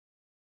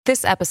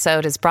This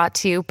episode is brought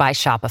to you by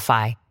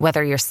Shopify.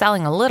 Whether you're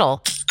selling a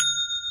little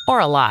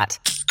or a lot,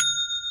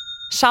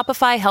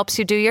 Shopify helps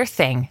you do your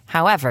thing,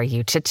 however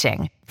you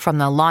cha-ching. From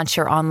the launch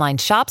your online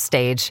shop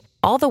stage,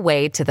 all the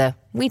way to the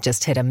we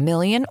just hit 1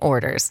 million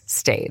orders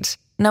stage.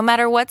 No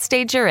matter what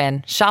stage you're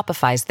in,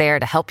 Shopify's there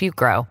to help you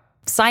grow.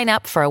 Sign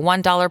up for a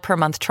 $1 per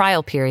month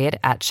trial period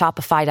at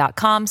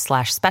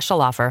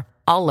shopify.com/special offer,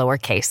 all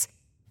lowercase.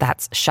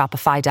 That's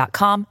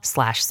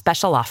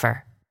shopify.com/special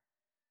offer.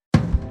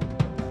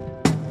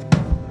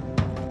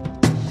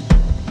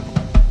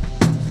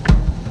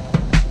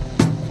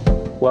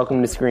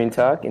 Welcome to Screen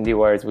Talk,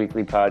 IndieWire's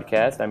weekly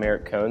podcast. I'm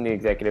Eric Cohn, the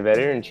executive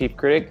editor and chief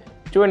critic,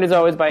 joined as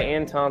always by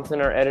Ann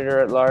Thompson, our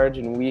editor-at-large,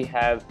 and we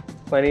have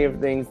plenty of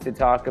things to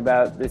talk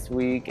about this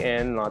week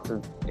and lots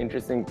of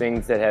interesting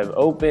things that have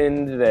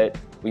opened that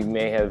we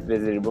may have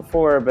visited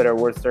before but are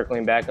worth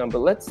circling back on. But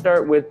let's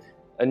start with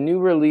a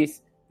new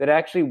release that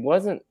actually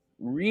wasn't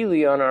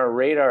really on our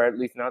radar, at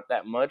least not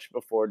that much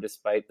before,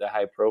 despite the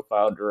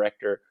high-profile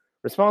director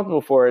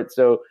responsible for it.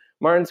 So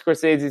Martin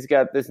Scorsese's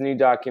got this new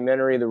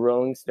documentary, the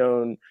Rolling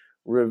Stone.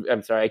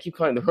 I keep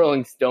calling it the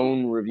Rolling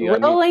Stone Review.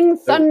 Rolling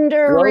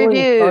Thunder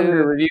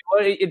Review.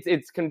 Well,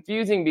 it's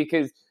confusing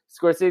because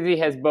Scorsese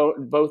has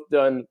both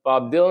done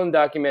Bob Dylan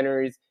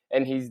documentaries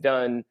and he's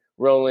done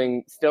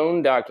Rolling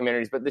Stone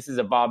documentaries, but this is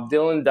a Bob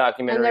Dylan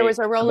documentary. And there was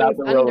a Rolling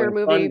Thunder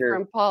movie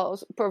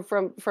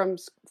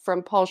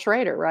from Paul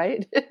Schrader,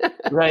 right?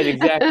 Right,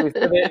 exactly.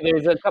 So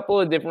there's a couple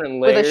of different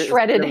layers. With a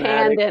shredded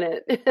hand in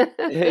it.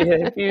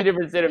 A few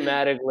different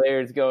cinematic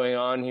layers going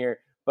on here.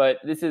 But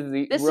this is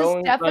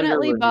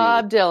definitely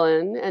Bob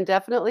Dylan and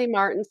definitely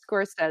Martin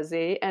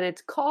Scorsese, and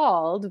it's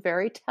called,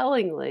 very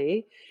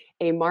tellingly,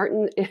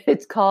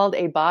 it's called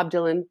A Bob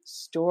Dylan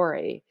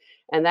Story.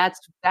 And that's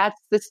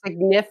the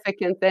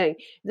significant thing.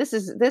 This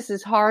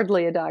is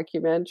hardly a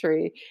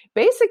documentary.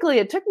 Basically,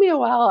 it took me a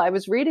while. I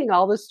was reading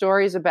all the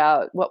stories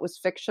about what was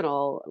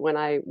fictional when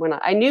I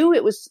knew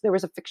there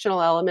was a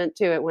fictional element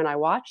to it when I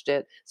watched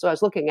it. So I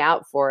was looking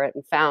out for it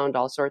and found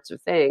all sorts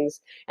of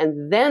things.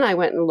 And then I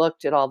went and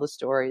looked at all the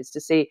stories to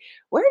see,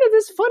 where did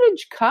this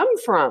footage come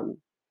from?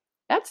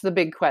 That's the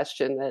big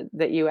question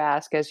that you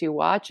ask as you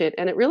watch it.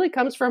 And it really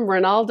comes from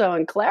Ronaldo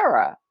and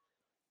Clara,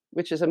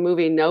 which is a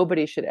movie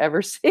nobody should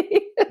ever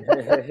see.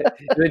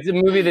 It's a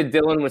movie that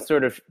Dylan was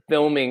sort of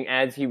filming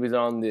as he was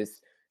on this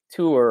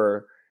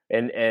tour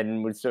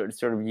and was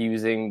sort of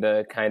using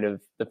the kind of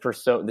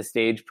the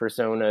stage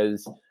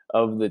personas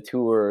of the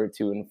tour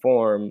to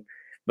inform.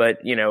 But,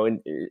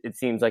 it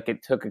seems like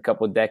it took a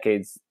couple of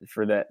decades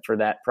for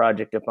that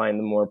project to find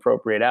the more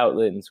appropriate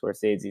outlet in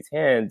Scorsese's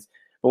hands.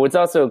 But what's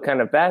also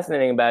kind of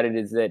fascinating about it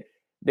is that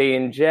they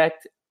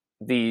inject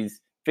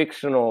these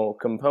fictional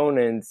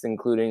components,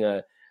 including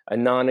a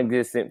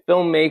non-existent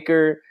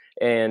filmmaker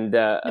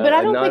but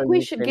I don't think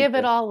we should give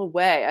it all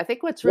away. I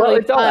think what's really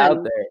it's fun, all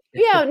out there.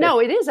 Yeah, no,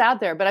 it is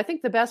out there, but I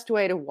think the best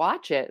way to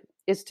watch it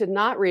is to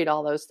not read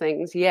all those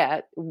things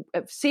yet,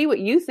 see what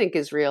you think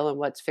is real and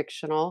what's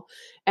fictional,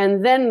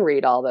 and then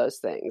read all those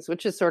things,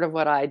 which is sort of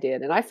what I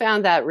did. And I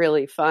found that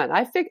really fun.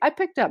 I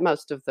picked up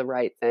most of the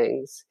right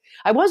things.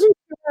 I wasn't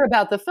sure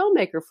about the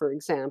filmmaker, for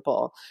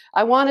example.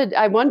 I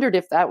wondered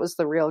if that was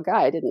the real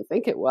guy. I didn't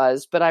think it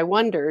was, but I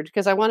wondered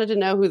because I wanted to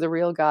know who the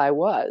real guy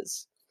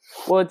was.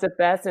 Well, it's a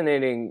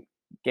fascinating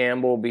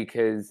gamble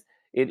because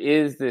it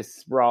is this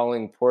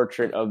sprawling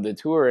portrait of the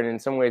tour, and in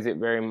some ways it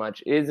very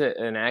much is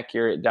an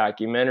accurate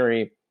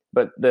documentary,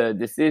 but the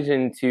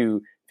decision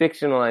to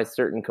fictionalize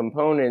certain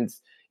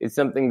components is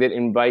something that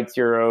invites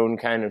your own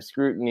kind of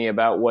scrutiny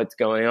about what's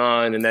going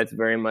on, and that's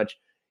very much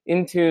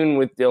in tune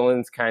with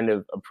Dylan's kind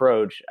of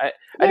approach.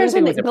 There's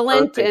a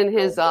glint in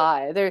his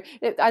eye.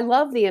 I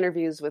love the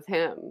interviews with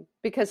him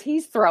because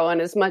he's throwing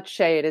as much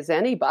shade as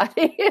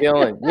anybody.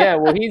 Dylan, yeah,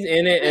 well, he's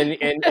in it,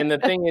 and the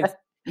thing is,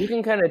 you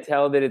can kind of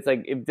tell that it's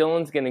like if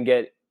Dylan's going to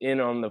get in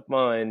on the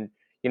fun,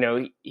 he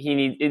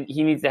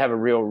needs to have a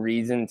real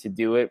reason to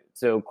do it.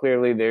 So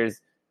clearly,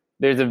 there's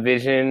a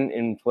vision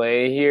in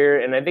play here,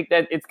 and I think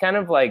that it's kind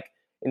of like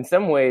in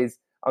some ways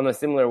on a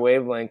similar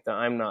wavelength to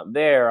I'm Not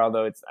There,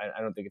 although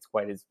I don't think it's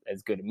quite as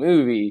good a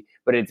movie,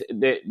 but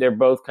they're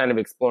both kind of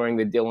exploring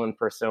the Dylan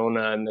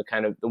persona and the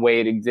kind of the way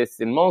it exists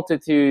in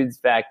multitudes,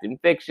 fact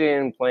and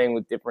fiction, playing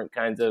with different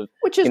kinds of,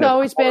 which has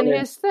always been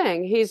his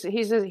thing. He's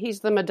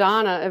the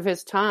Madonna of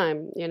his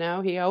time.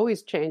 He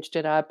always changed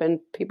it up, and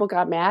people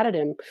got mad at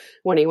him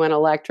when he went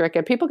electric,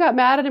 and people got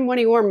mad at him when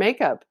he wore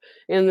makeup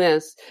in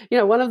this.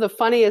 One of the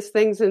funniest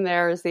things in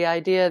there is the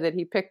idea that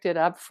he picked it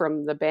up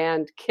from the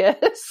band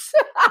Kiss.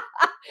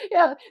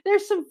 Yeah,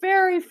 there's some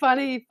very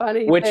funny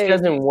which things.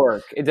 Doesn't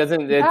work. It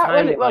doesn't.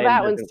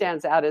 That one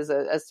stands out as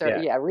a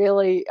certain. Yeah,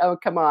 really. Oh,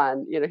 come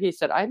on. He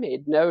said, "I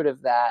made note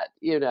of that."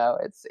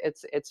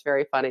 It's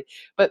very funny.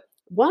 But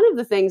one of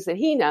the things that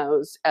he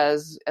knows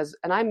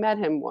and I met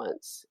him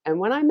once, and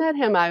when I met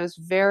him,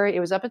 it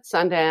was up at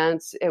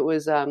Sundance. It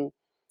was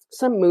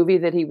some movie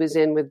that he was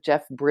in with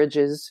Jeff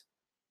Bridges.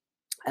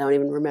 I don't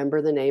even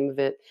remember the name of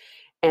it.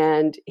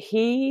 And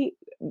he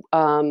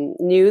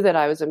knew that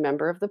I was a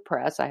member of the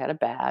press. I had a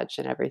badge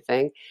and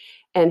everything.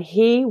 And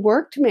he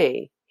worked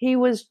me. He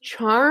was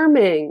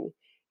charming.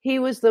 He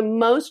was the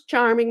most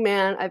charming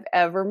man I've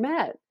ever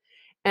met.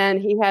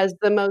 And he has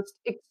the most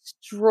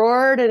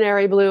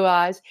extraordinary blue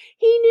eyes.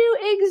 He knew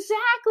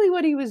exactly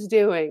what he was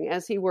doing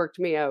as he worked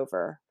me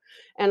over.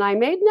 And I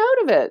made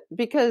note of it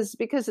because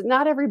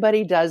not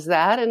everybody does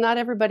that, and not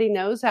everybody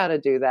knows how to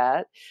do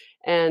that.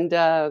 And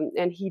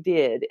he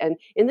did. And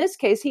in this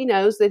case, he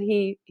knows that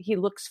he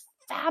looks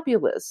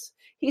fabulous.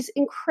 He's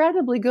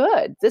incredibly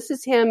good. This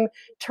is him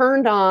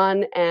turned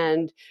on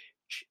and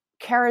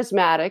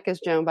charismatic, as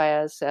Joan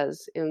Baez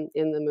says in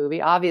the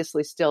movie.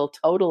 Obviously, still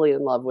totally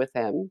in love with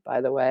him,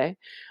 by the way.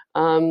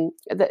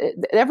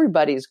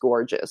 Everybody's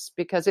gorgeous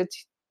because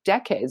it's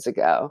decades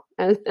ago.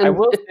 And I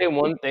will say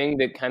one thing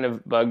that kind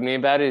of bugged me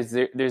about it is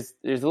there's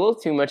a little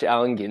too much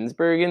Allen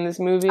Ginsberg in this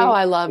movie. Oh,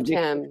 I loved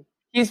him.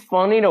 He's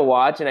funny to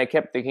watch, and I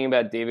kept thinking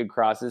about David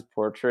Cross's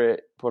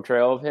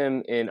portrayal of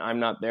him in I'm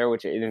Not There,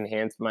 which it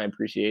enhanced my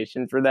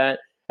appreciation for that.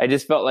 I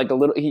just felt like a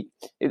little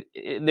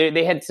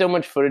they had so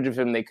much footage of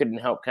him they couldn't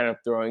help kind of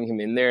throwing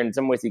him in there. In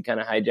some ways, he kind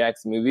of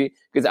hijacks the movie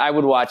because I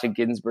would watch a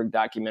Ginsberg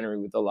documentary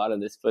with a lot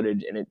of this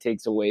footage, and it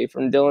takes away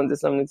from Dylan to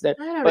some extent.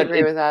 I don't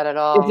agree with that at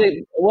all.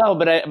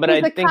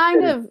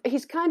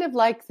 He's kind of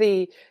like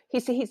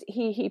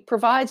he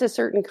provides a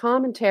certain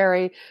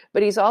commentary,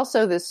 but he's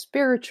also this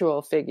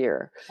spiritual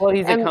figure. Well,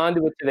 he's a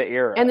conduit to the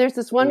era. And there's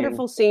this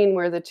wonderful scene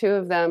where the two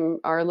of them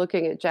are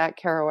looking at Jack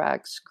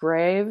Kerouac's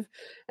grave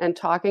and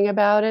talking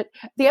about it.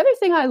 The other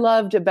thing I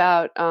loved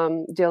about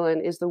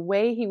Dylan is the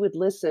way he would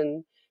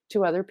listen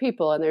to other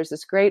people. And there's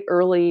this great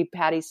early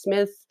Patti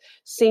Smith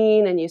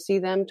scene, and you see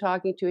them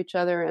talking to each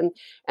other.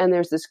 And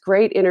there's this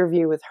great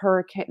interview with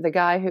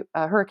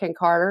Hurricane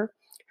Carter,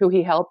 who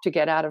he helped to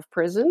get out of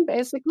prison,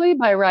 basically,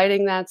 by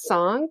writing that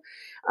song.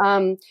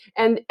 And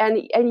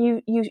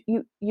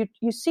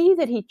you see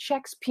that he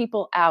checks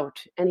people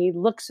out, and he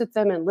looks at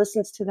them and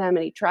listens to them,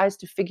 and he tries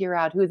to figure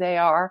out who they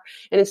are.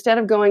 And instead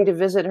of going to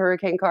visit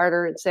Hurricane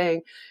Carter and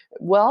saying,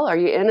 well, are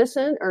you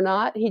innocent or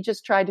not? He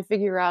just tried to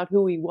figure out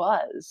who he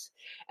was.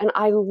 And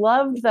I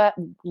loved that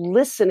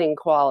listening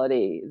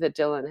quality that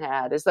Dylan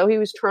had, as though he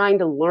was trying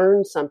to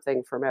learn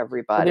something from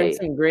everybody. There's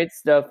some great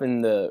stuff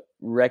in the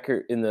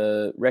record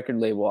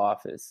label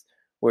office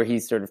where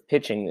he's sort of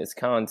pitching this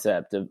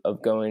concept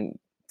of going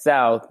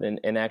south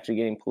and actually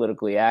getting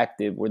politically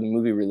active, where the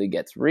movie really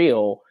gets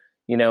real.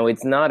 You know,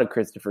 it's not a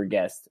Christopher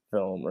Guest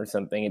film or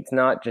something. It's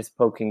not just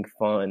poking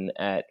fun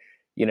at,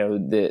 you know,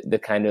 the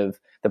kind of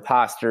the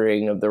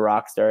posturing of the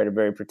rock star at a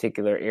very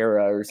particular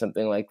era or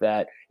something like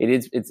that.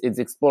 It's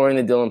exploring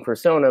the Dylan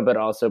persona, but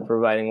also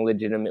providing a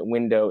legitimate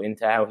window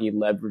into how he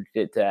leveraged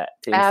it to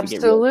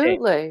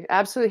absolutely.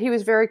 He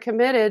was very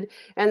committed,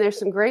 and there's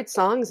some great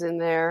songs in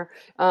there.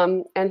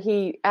 And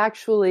he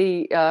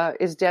actually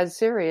is dead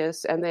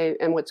serious. And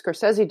what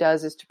Scorsese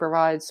does is to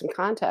provide some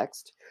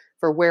context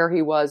for where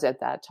he was at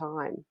that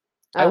time.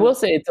 I will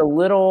say it's a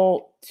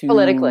little too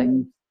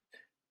politically.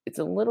 It's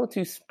a little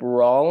too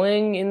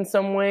sprawling in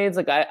some ways.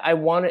 Like I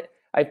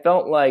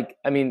felt like,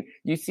 I mean,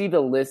 you see the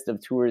list of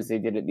tours they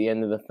did at the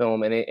end of the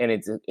film, and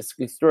it's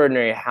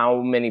extraordinary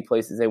how many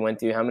places they went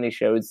to, how many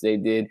shows they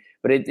did.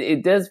 But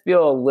it does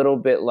feel a little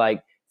bit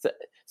like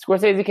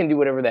Scorsese can do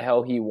whatever the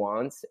hell he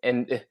wants.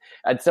 And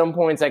at some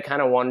points, I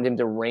kind of wanted him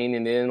to rein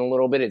it in a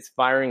little bit. It's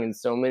firing in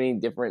so many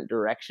different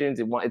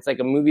directions. It's like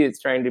a movie that's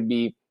trying to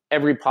be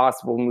every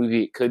possible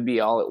movie it could be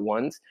all at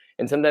once.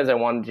 And sometimes I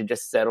wanted to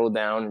just settle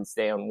down and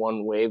stay on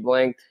one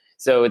wavelength.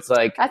 So it's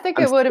like, I think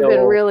it would have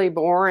been really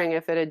boring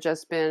if it had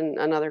just been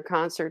another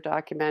concert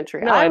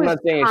documentary. No, I'm not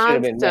saying it should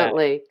have been that.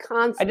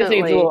 Constantly. I just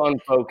think it's a little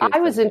unfocused. I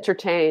was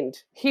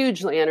entertained,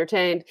 hugely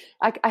entertained.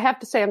 I have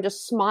to say, I'm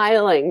just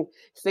smiling,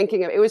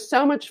 thinking of it. It was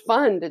so much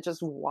fun to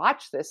just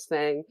watch this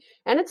thing,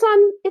 and it's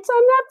on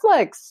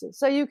Netflix,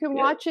 so you can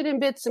watch it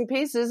in bits and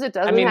pieces. It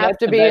doesn't have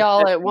to be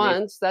all at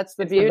once. That's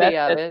the beauty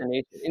of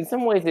it. In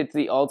some ways, it's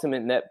the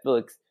ultimate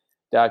Netflix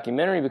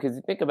documentary, because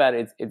you think about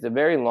it, it's a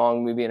very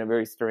long movie and a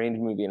very strange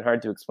movie, and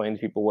hard to explain to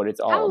people what it's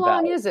all about. How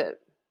long is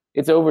it?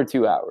 It's over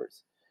 2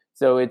 hours,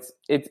 so it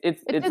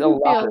didn't feel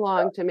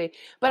long to me.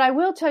 But I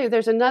will tell you,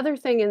 there's another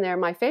thing in there,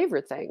 my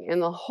favorite thing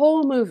in the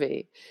whole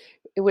movie,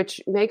 which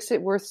makes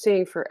it worth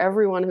seeing for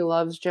everyone who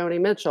loves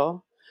Joni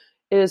Mitchell,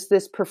 is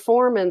this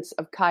performance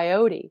of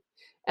Coyote.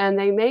 And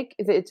they make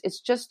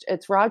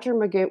it's Roger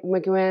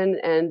McGuinn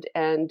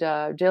and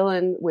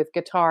Dylan with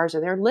guitars,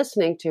 and they're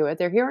listening to it,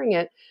 they're hearing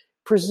it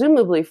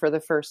presumably for the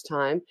first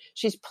time.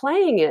 She's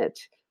playing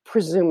it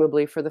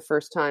presumably for the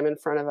first time in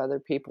front of other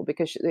people,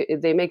 because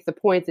they make the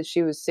point that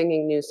she was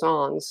singing new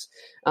songs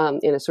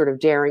in a sort of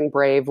daring,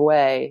 brave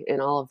way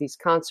in all of these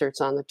concerts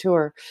on the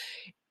tour.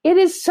 It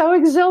is so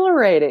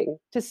exhilarating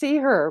to see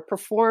her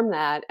perform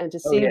that, and to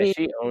see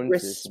the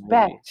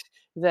respect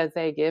that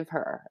they give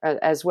her,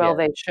 as well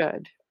they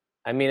should.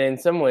 I mean, in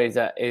some ways,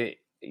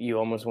 you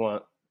almost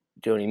want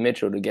Joni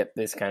Mitchell to get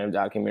this kind of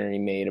documentary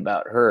made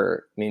about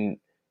her. I mean,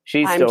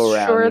 she's still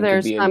around. I'm sure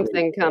there's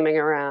something coming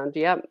around.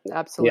 Yep,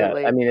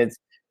 absolutely. Yeah, I mean,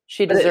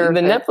 she deserves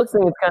the Netflix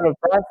thing is kind of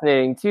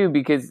fascinating too,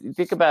 because you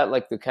think about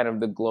like the kind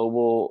of the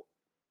global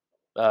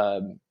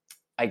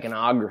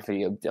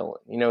iconography of Dylan.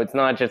 You know, it's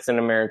not just an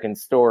American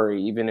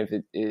story, even if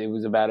it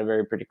was about a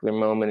very particular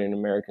moment in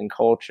American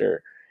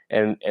culture,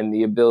 and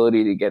the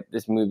ability to get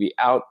this movie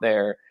out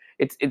there.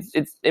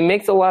 It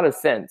makes a lot of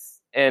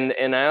sense. And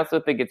I also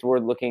think it's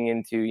worth looking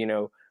into, you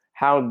know,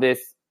 how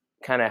this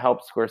kind of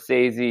helps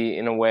Scorsese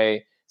in a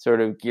way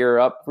sort of gear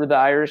up for The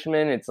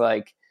Irishman. It's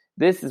like,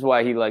 this is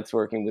why he likes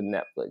working with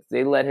Netflix.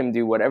 They let him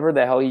do whatever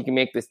the hell he can,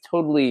 make this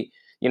totally,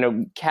 you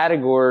know,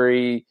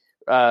 category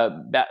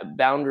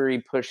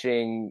boundary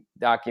pushing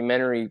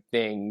documentary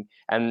thing,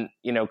 and,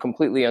 you know,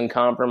 completely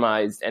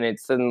uncompromised, and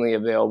it's suddenly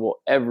available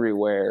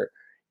everywhere.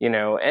 You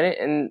know,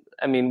 and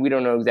I mean, we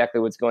don't know exactly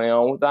what's going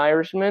on with The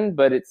Irishman,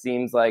 but it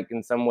seems like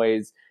in some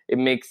ways it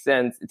makes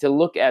sense to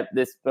look at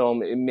this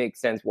film. It makes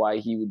sense why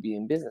he would be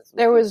in business.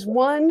 There was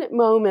one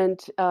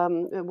moment,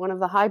 one of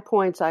the high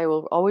points I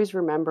will always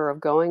remember of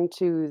going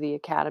to the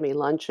Academy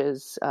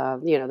lunches,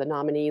 you know, the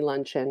nominee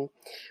luncheon,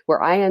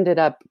 where I ended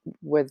up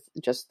with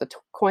just the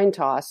coin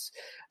toss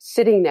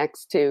sitting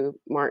next to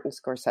Martin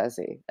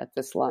Scorsese at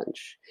this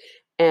lunch.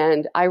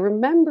 And I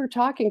remember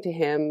talking to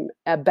him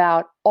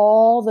about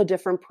all the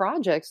different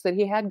projects that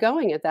he had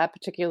going at that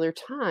particular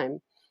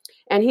time.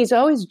 And he's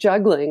always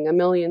juggling a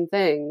million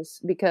things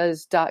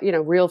because, you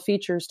know, real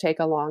features take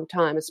a long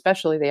time,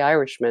 especially The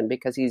Irishman,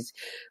 because he's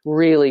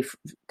really,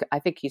 I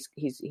think he's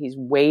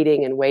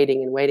waiting and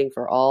waiting and waiting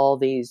for all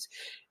these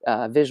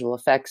visual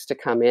effects to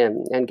come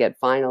in and get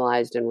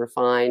finalized and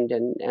refined,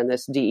 and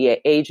this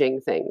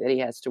de-aging thing that he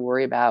has to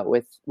worry about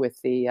with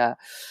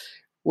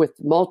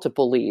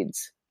multiple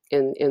leads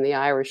in The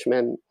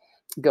Irishman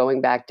going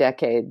back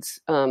decades.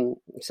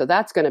 So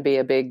that's going to be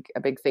a big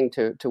thing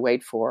to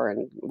wait for.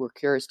 And we're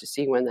curious to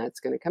see when that's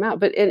going to come out.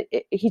 But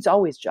he's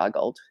always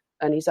juggled,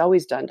 and he's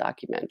always done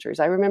documentaries.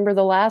 I remember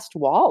The Last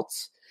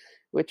Waltz,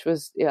 which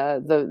was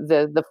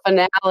the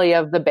finale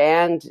of the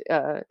band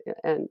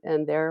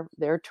and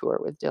their tour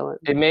with Dylan.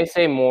 It may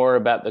say more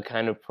about the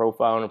kind of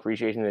profile and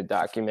appreciation that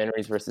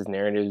documentaries versus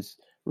narratives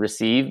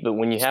receive. But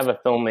when you have a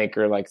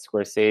filmmaker like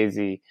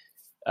Scorsese,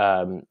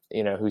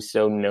 you know, who's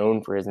so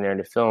known for his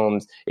narrative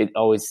films,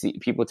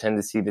 people tend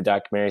to see the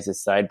documentaries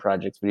as side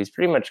projects, but he's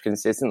pretty much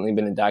consistently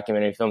been a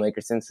documentary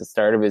filmmaker since the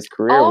start of his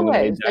career.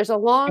 Always. There's a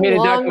long, he made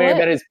a documentary list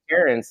about his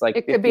parents. Like,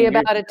 it could be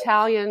about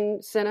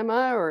Italian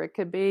cinema, or it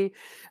could be,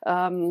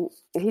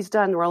 he's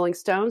done Rolling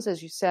Stones,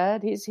 as you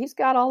said. He's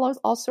got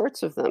all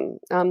sorts of them.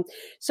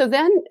 So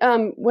then,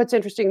 what's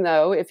interesting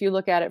though, if you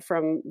look at it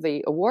from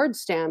the award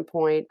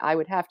standpoint, I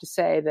would have to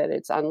say that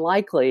it's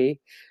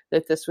unlikely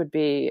that this would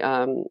be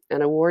an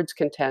awards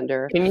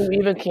contender. Can you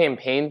even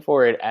campaign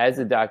for it as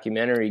a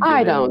documentary?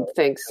 I don't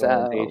think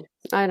so.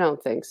 I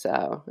don't think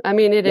so. I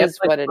mean, it is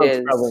what it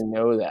is. Probably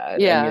know that.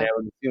 Yeah. I mean, I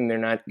would assume they're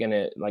not going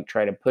to like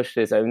try to push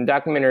this. I mean,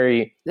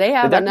 documentary. They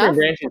have the enough.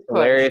 Documentary branch is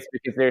hilarious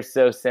because they're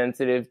so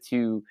sensitive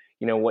to,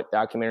 you know, what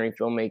documentary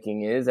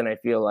filmmaking is, and I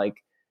feel like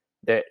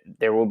that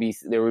there would be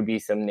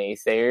some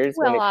naysayers.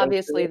 Well,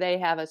 obviously, they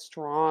have a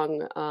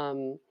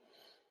strong.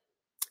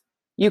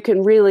 You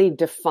can really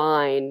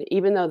define,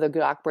 even though the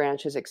doc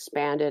branch has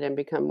expanded and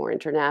become more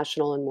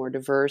international and more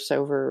diverse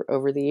over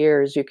the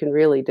years, you can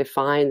really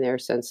define their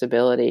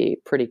sensibility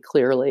pretty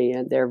clearly.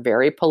 And they're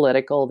very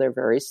political. They're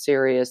very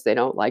serious. They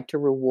don't like to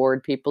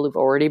reward people who've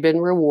already been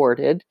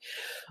rewarded.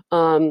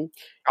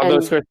 Although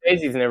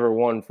Scorsese's never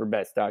won for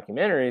best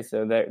documentary,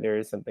 so there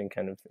is something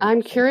kind of.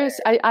 I'm curious.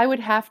 I would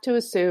have to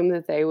assume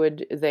that they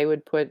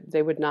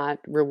would not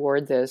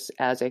reward this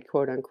as a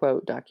quote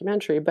unquote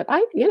documentary, but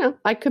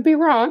I could be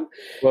wrong.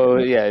 Well,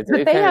 yeah,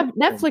 but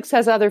Netflix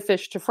has other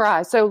fish to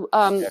fry. So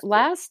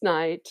last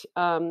night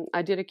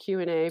I did a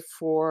Q&A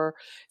for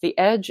The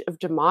Edge of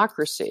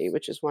Democracy,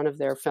 which is one of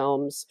their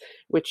films,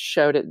 which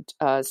showed at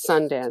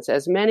Sundance,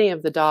 as many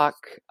of the doc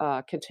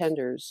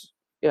contenders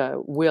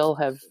will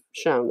have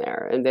shown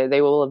there, and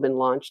they will have been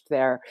launched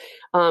there.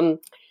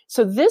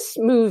 So this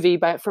movie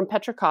from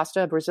Petra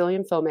Costa, a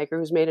Brazilian filmmaker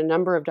who's made a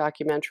number of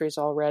documentaries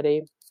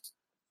already,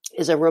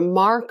 is a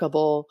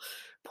remarkable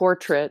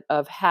portrait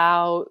of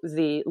how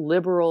the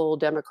liberal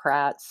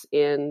Democrats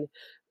in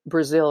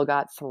Brazil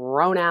got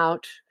thrown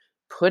out,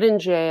 put in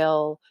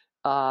jail,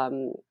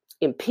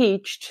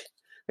 impeached.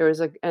 There was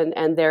the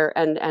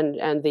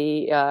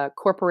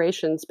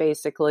corporations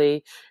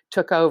basically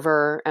took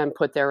over and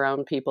put their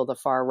own people, the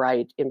far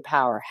right, in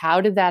power.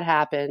 How did that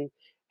happen?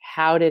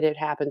 How did it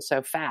happen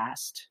so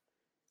fast?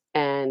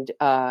 And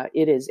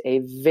it is a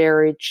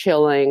very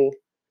chilling,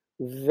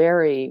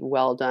 very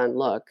well done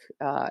look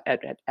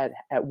at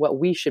what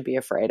we should be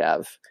afraid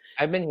of.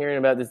 I've been hearing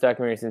about this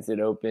documentary since it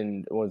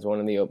opened. It was one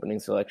of the opening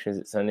selections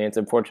at Sundance.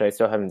 Unfortunately, I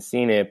still haven't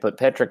seen it. But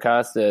Petra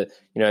Costa,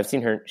 I've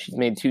seen her. She's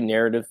made 2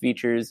 narrative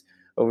features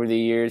over the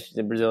years. She's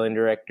a Brazilian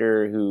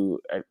director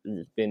who has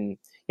been,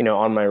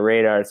 on my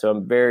radar. So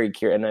I'm very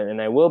curious,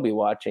 and I will be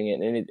watching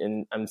it.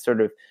 And I'm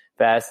sort of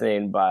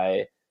fascinated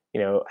by,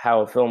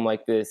 how a film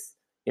like this,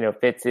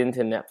 fits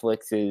into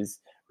Netflix's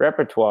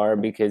repertoire,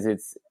 because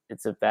it's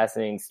a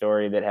fascinating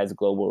story that has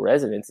global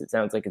resonance. It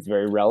sounds like it's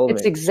very relevant.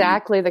 It's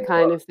exactly the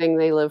kind of thing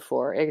they live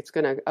for. It's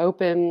going to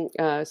open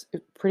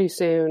pretty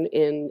soon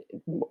in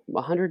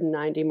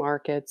 190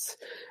 markets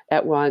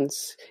at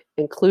once,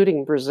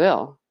 including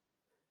Brazil.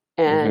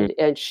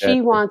 And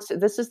she wants,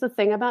 this is the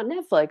thing about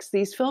Netflix.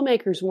 These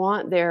filmmakers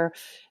want their,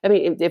 I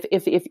mean,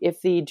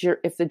 if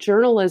the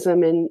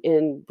journalism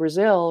in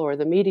Brazil or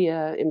the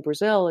media in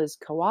Brazil is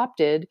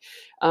co-opted,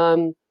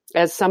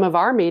 as some of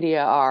our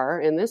media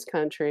are in this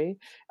country,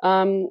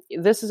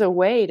 this is a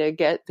way to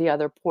get the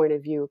other point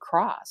of view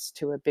across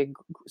to a big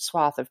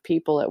swath of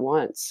people at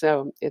once.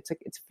 So it's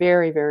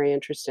very, very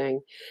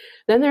interesting.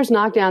 Then there's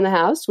Knock Down the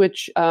House,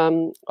 which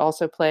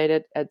also played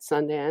at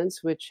Sundance,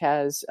 which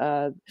has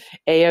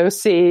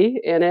AOC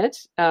in it,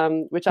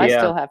 which I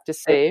still have to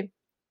see.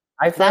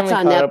 That's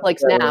on Netflix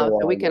now,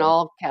 so we can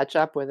all catch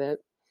up with it.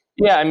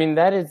 Yeah, I mean,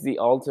 that is the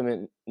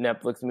ultimate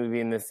Netflix movie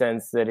in the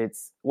sense that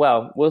it's,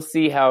 well, we'll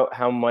see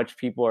how much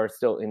people are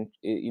still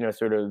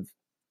sort of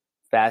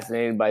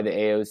fascinated by the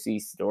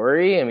AOC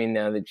story. I mean,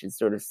 now that she's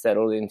sort of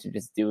settled into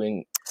just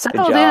doing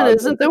settled the job. In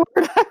isn't the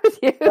word I would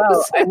use.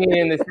 Well, I mean,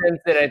 in the sense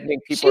that I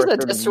think people she's a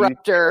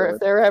disruptor, if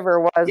there ever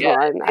was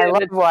one. I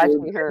love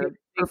watching her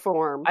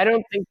perform. I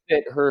don't think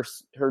that her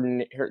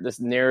this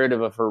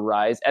narrative of her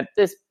rise at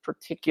this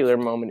particular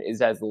moment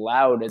is as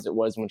loud as it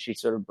was when she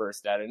sort of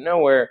burst out of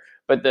nowhere.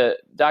 But the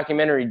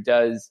documentary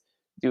does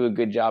do a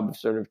good job of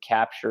sort of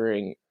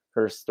capturing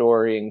her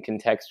story and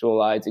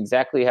contextualize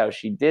exactly how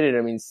she did it.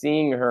 I mean,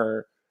 seeing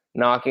her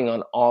knocking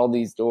on all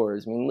these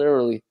doors, I mean,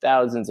 literally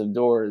thousands of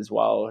doors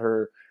while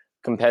her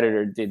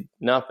competitor did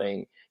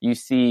nothing. You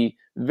see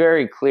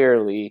very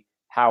clearly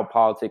how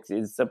politics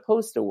is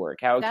supposed to work,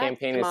 how a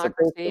campaign is supposed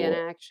to work. Democracy in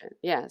action,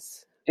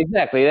 yes.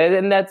 Exactly,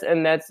 and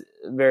that's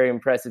very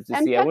impressive to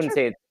see. I wouldn't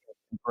say it's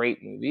a great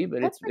movie,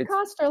 but it's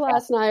Costa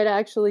last night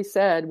actually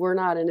said we're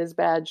not in as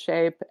bad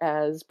shape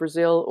as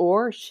Brazil,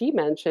 or she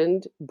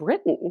mentioned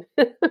Britain.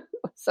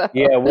 So,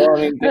 yeah, well,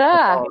 I mean,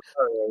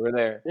 over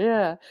there.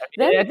 Yeah,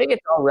 I think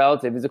it's all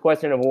relative. It's a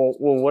question of well,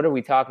 what are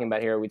we talking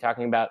about here? Are we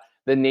talking about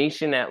the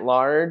nation at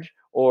large,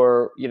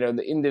 or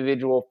the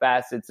individual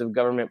facets of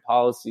government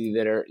policy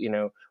that are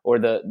or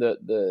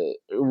the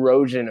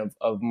erosion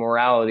of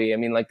morality? I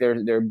mean, like there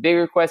are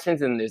bigger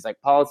questions and there's like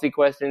policy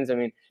questions. I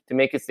mean, to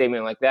make a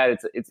statement like that,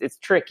 it's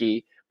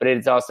tricky, but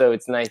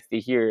it's nice to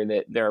hear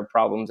that there are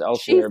problems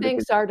elsewhere. She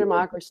thinks our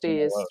democracy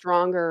is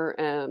stronger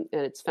and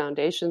its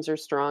foundations are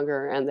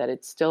stronger and that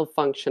it's still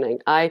functioning.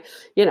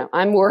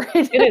 I'm worried.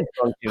 It is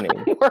functioning.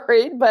 I'm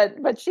worried,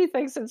 but she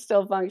thinks it's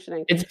still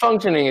functioning. It's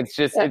functioning. It's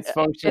just it's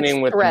functioning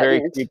with a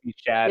very creepy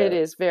shadow. It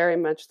is very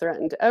much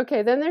threatened.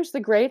 Okay, then there's The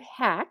Great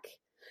Hack,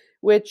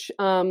 which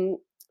I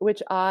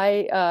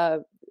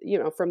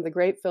from the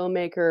great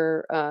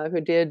filmmaker who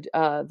did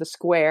The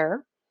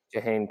Square.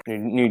 Jahane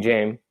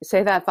Nugent.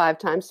 Say that 5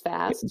 times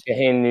fast.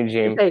 Jahane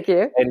Nugent. Thank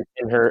you.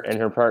 And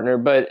her partner.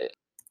 But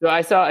so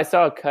I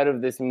saw a cut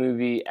of this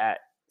movie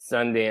at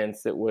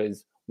Sundance that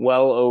was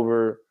well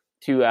over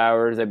 2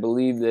 hours. I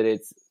believe that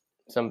it's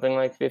something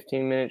like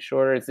 15 minutes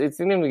shorter. It's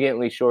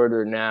significantly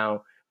shorter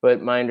now,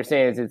 but my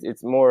understanding is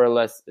it's more or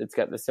less, it's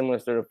got the similar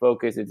sort of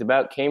focus. It's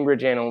about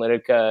Cambridge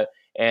Analytica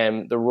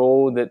and the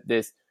role that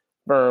this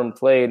firm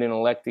played in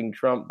electing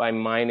Trump by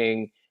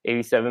mining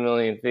 87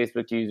 million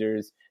Facebook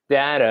users'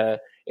 data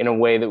in a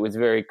way that was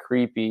very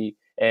creepy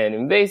and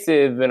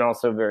invasive and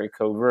also very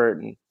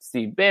covert. And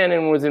Steve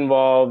Bannon was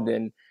involved.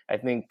 And I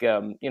think,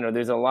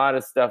 there's a lot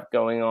of stuff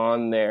going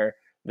on there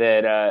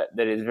that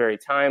is very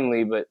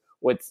timely. But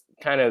what's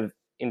kind of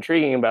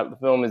intriguing about the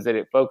film is that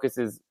it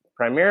focuses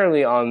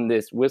primarily on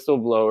this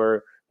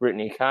whistleblower,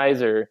 Brittany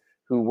Kaiser,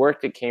 who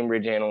worked at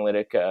Cambridge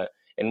Analytica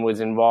and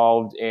was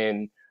involved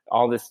in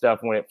all this stuff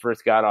when it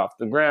first got off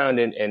the ground,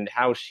 and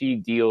how she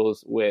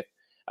deals with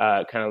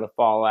kind of the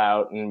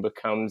fallout and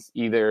becomes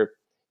either,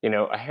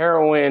 a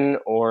heroine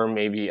or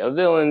maybe a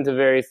villain to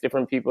various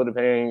different people,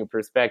 depending on your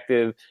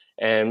perspective.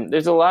 And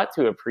there's a lot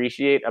to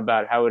appreciate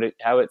about how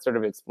it sort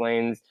of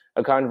explains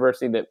a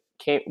controversy that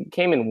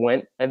came and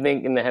went, I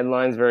think, in the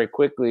headlines very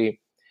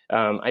quickly.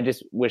 I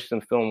just wish the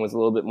film was a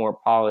little bit more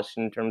polished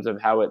in terms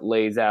of how it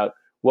lays out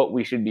what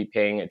we should be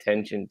paying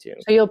attention to.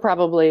 So you'll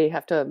probably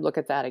have to look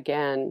at that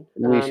again.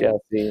 We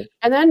shall see.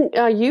 And then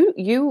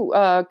you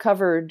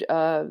covered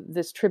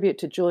this tribute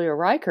to Julia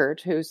Reichert,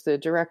 who's the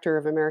director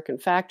of American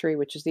Factory,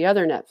 which is the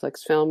other Netflix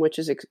film, which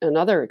is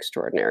another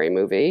extraordinary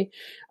movie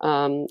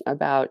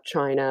about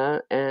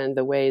China and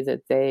the way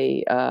that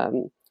they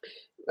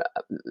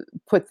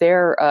put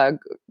their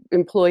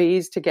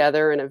employees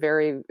together in a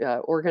very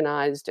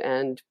organized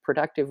and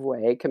productive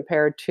way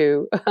compared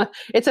to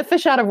it's a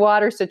fish out of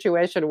water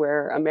situation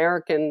where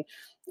American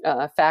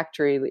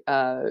factory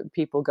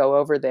people go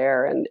over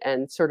there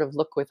and sort of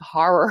look with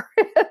horror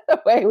at the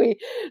way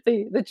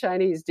the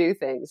Chinese do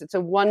things. It's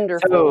a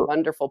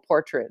wonderful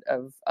portrait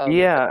of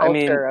the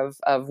culture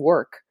of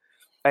work.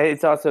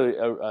 It's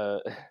also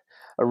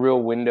a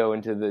real window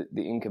into the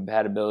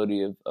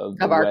incompatibility of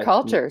our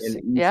cultures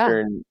and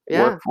Eastern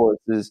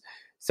workforces.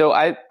 So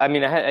I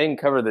didn't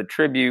cover the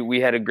tribute.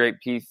 We had a great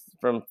piece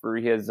from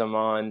Fariha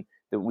Zaman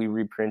that we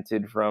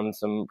reprinted from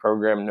some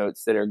program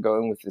notes that are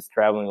going with this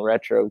traveling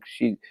retro.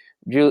 She's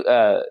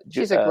a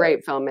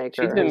great filmmaker.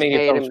 She's been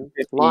making films for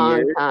 50 long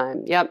years.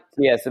 Time. Yep.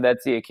 Yeah, so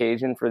that's the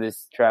occasion for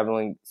this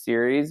traveling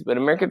series. But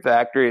American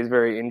Factory is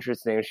very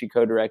interesting. She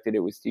co-directed it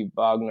with Steve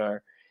Bognar,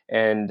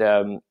 and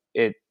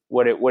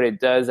what it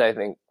does, I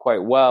think,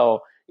 quite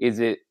well is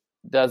it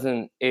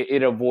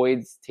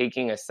avoids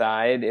taking a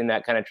side in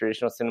that kind of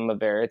traditional cinema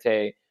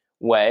verite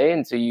way,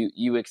 and so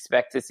you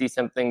expect to see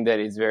something that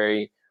is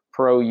very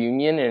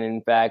pro-union, and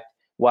in fact,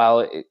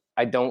 while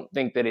I don't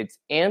think that it's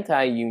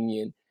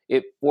anti-union,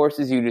 it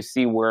forces you to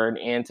see where an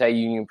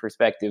anti-union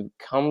perspective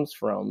comes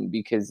from,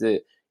 because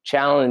the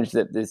challenge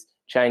that this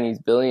Chinese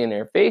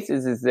billionaire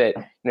faces is that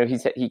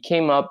he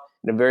came up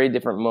in a very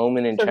different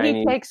moment in Chinese. So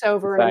he takes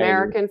over society. An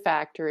American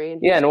factory,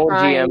 and he's an old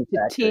trying GM to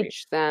factory.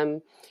 teach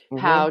them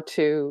how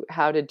to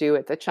do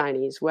it the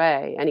Chinese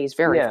way, and he's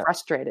very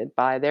frustrated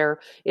by their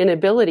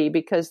inability,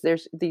 because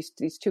there's these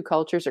two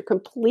cultures are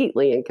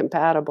completely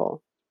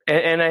incompatible.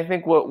 And I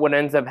think what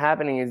ends up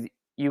happening is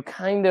you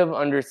kind of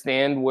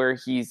understand where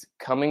he's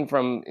coming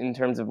from in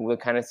terms of the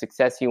kind of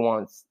success he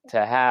wants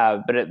to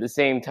have, but at the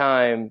same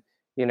time,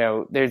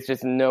 there's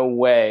just no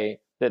way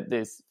that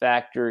this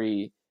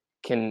factory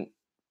can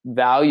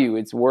value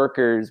its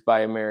workers by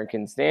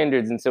American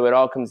standards. And so it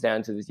all comes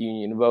down to this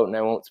union vote, and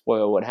I won't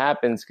spoil what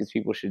happens because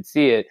people should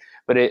see it,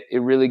 but it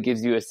really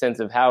gives you a sense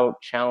of how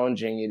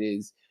challenging it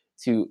is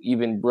to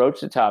even broach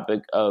the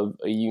topic of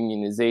a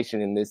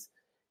unionization in this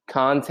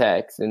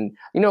context. And,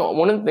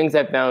 one of the things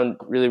I found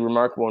really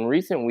remarkable in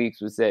recent weeks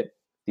was that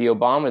the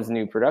Obama's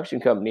new production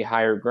company,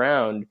 Higher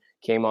Ground,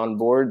 came on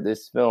board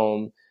this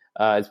film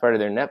as part of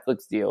their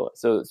Netflix deal.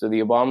 So the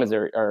Obamas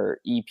are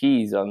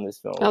EPs on this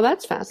film. Oh,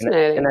 that's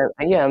fascinating.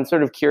 I'm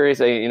sort of curious,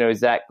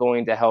 is that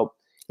going to help?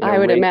 I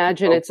would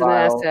imagine it's an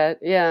asset.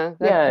 Yeah.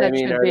 That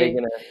should be.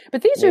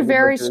 But these are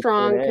very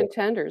strong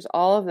contenders,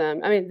 all of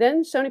them.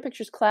 Then Sony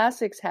Pictures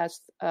Classics has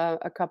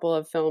a couple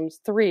of films,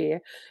 3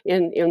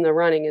 in the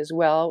running as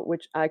well,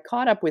 which I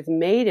caught up with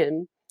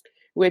Maiden,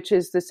 which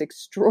is this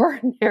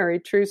extraordinary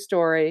true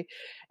story.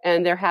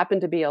 And there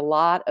happened to be a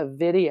lot of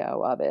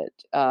video of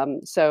it.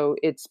 So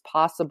it's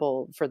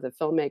possible for the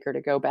filmmaker to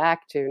go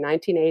back to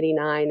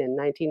 1989 and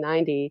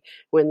 1990,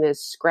 when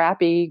this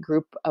scrappy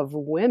group of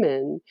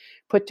women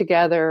put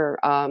together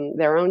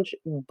their own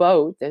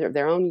boat,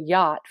 their own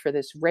yacht for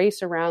this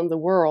race around the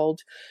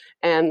world.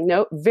 And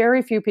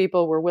very few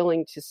people were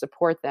willing to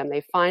support them.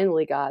 They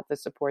finally got the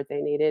support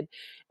they needed.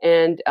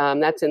 And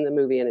that's in the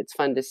movie, and it's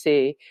fun to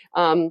see.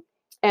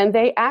 And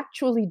they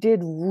actually did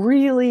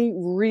really,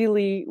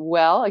 really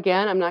well.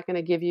 Again, I'm not going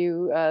to give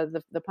you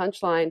the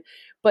punchline,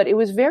 but it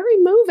was very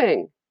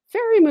moving,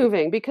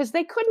 because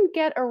they couldn't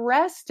get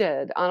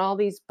arrested on all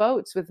these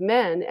boats with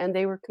men, and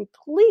they were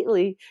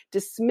completely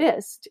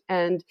dismissed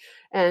and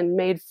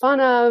made fun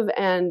of,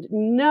 and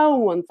no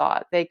one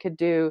thought they could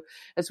do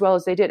as well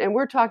as they did. And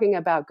we're talking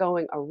about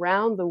going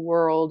around the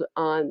world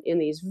in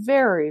these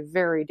very,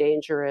 very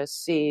dangerous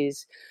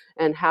seas,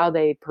 and how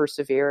they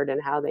persevered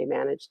and how they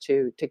managed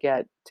to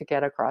get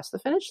across the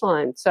finish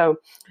line. So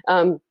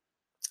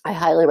I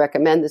highly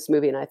recommend this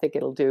movie, and I think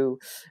it'll do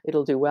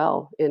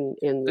well in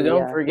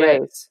the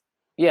race.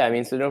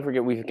 Yeah, so don't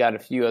forget we've got a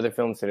few other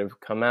films that have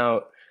come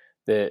out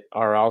that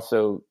are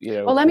also,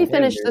 Well, let me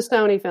finish the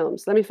Sony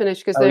films. Let me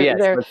finish, because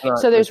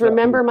there's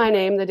Remember My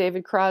Name, the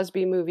David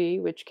Crosby movie,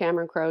 which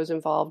Cameron Crowe's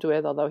involved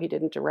with, although he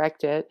didn't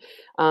direct it.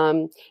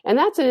 And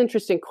that's an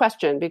interesting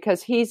question,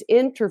 because he's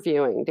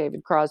interviewing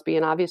David Crosby,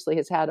 and obviously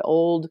has had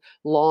old,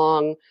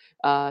 long,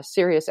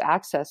 serious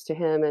access to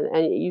him.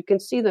 And you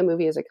can see the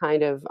movie as a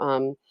kind of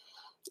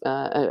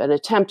an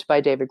attempt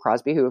by David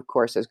Crosby, who of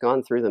course has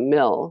gone through the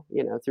mill,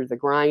 through the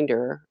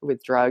grinder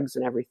with drugs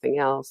and everything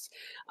else,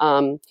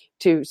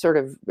 to sort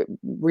of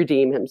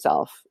redeem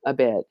himself a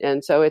bit.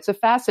 And so it's a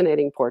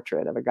fascinating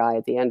portrait of a guy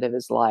at the end of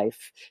his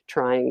life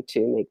trying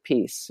to make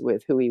peace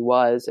with who he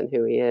was and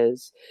who he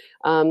is.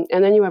 And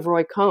then you have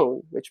Roy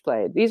Cohn, which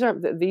played.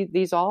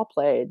 These all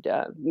played.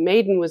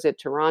 Maiden was at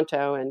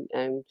Toronto,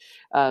 and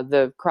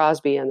the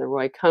Crosby and the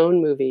Roy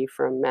Cohn movie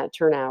from Matt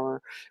Turnauer,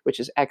 which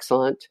is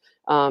excellent,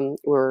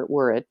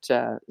 were at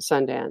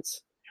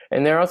Sundance.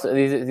 And they're also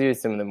these are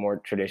some of the more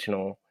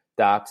traditional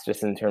docs,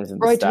 just in terms of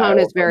the Roy style. Cohn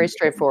is very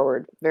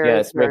straightforward,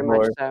 very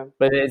much so.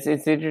 But it's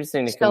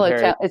interesting to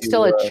compare. It's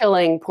still a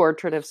chilling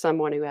portrait of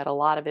someone who had a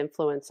lot of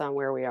influence on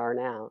where we are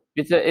now.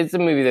 It's a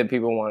movie that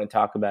people want to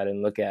talk about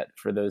and look at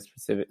for those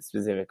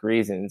specific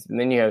reasons. And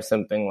then you have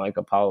something like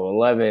Apollo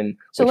 11.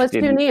 So let's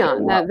do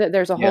Neon.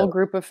 There's a whole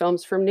group of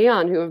films from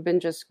Neon who have been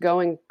just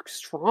going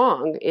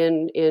strong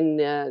in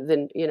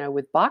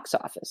with box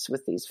office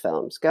with these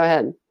films. Go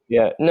ahead.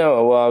 Yeah,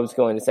 no, well, I was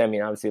going to say,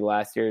 obviously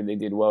last year they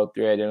did well with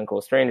 3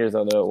 Identical Strangers,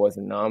 although it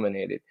wasn't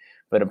nominated.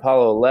 But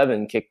Apollo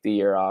 11 kicked the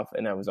year off,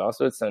 and I was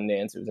also at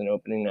Sundance. It was an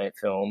opening night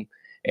film.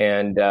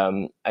 And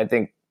I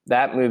think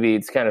that movie,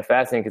 it's kind of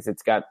fascinating because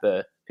it's got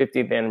the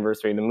 50th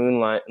anniversary of the moon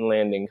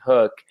landing,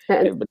 Hook,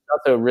 but it's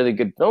also really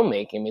good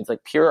filmmaking. I mean, it's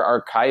like pure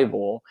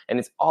archival, and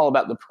it's all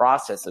about the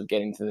process of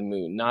getting to the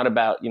moon, not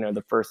about,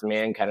 the first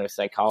man kind of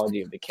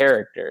psychology of the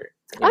character.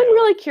 I'm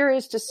really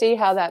curious to see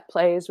how that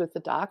plays with the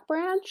doc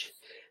branch,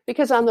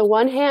 because on the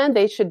one hand,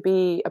 they should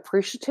be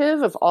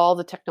appreciative of all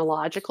the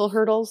technological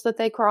hurdles that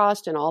they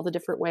crossed and all the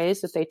different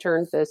ways that they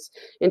turned this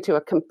into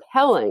a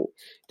compelling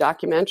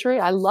documentary.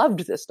 I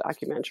loved this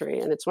documentary,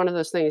 and it's one of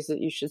those things that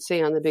you should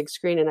see on the big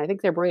screen, and I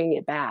think they're bringing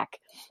it back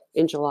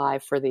in July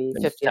for the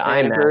 50th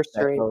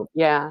anniversary.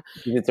 Yeah,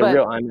 it's a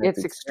real IMAX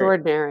it's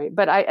extraordinary.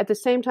 But at the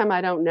same time, I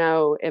don't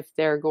know if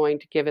they're going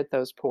to give it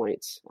those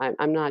points.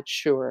 I'm not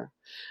sure.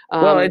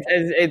 Well,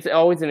 it's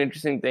always an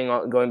interesting thing,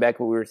 going back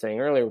to what we were saying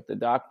earlier with the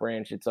doc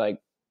branch. It's like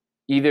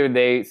either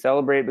they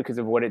celebrate because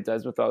of what it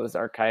does with all this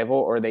archival,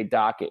 or they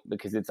dock it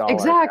because it's all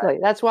exactly.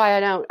 archival. That's why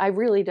I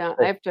really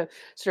don't. I have to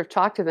sort of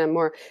talk to them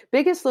more.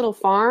 Biggest Little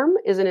Farm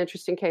is an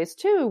interesting case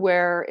too,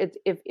 where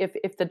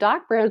if the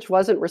doc branch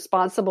wasn't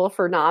responsible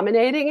for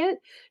nominating it,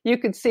 you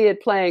could see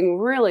it playing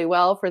really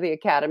well for the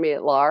Academy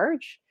at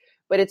large.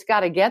 But it's got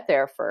to get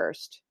there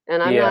first.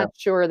 And I'm not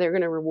sure they're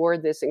going to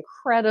reward this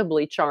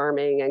incredibly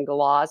charming and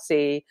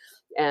glossy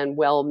and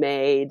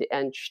well-made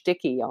and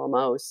shticky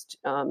almost,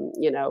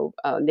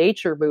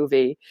 nature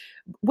movie,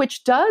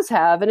 which does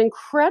have an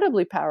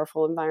incredibly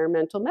powerful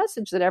environmental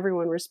message that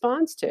everyone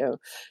responds to.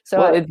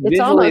 So it's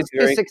almost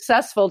too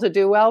successful to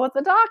do well with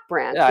the doc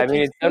branch. Yeah, I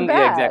mean, it's done,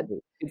 exactly.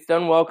 It's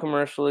done well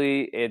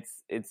commercially.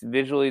 It's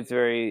visually, it's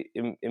very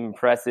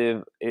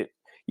impressive.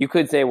 You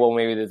could say, well,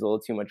 maybe there's a little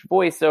too much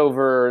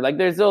voiceover. Like,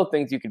 there's little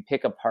things you could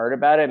pick apart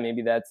about it.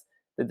 Maybe that's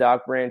the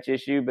doc branch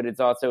issue, but it's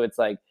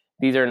like,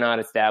 these are not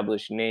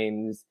established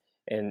names.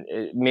 And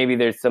maybe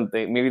there's a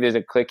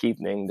clicky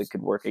thing that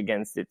could work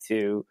against it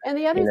too. And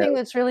the other thing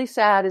that's really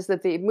sad is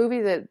that the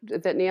movie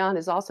that Neon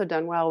has also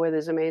done well with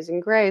is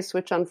Amazing Grace,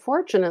 which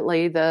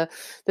unfortunately the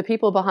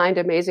people behind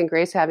Amazing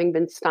Grace, having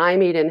been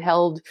stymied and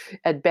held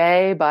at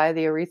bay by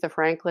the Aretha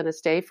Franklin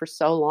estate for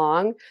so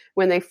long,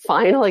 when they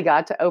finally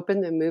got to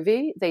open the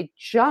movie, they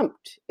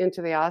jumped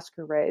into the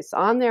Oscar race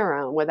on their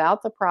own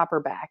without the proper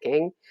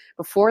backing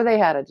before they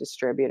had a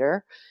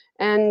distributor.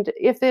 And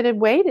if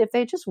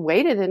they just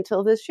waited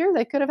until this year,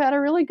 they could have had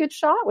a really good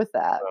shot with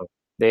that. Well,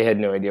 they had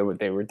no idea what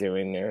they were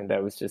doing there.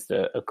 That was just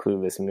a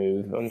clueless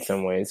move in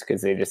some ways,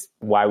 because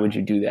why would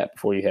you do that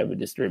before you have a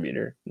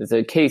distributor? There's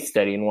a case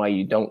study in why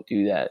you don't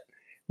do that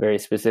very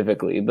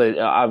specifically. But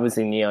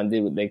obviously Neon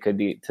did what they could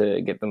do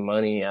to get the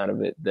money out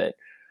of it that,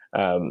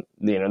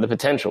 the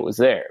potential was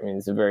there. I mean,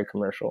 it's a very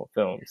commercial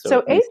film.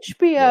 So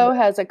HBO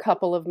has a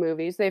couple of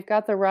movies. They've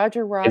got the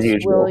Roger Ross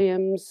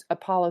Williams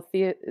Apollo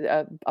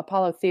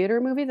Theater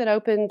movie that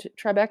opened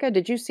Tribeca.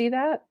 Did you see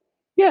that?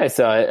 Yeah, I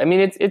saw it. I mean,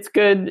 it's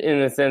good in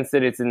the sense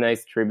that it's a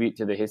nice tribute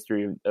to the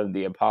history of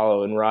the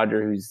Apollo, and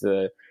Roger, who's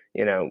on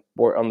the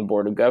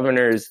board of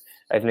governors.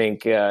 I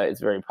think is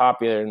very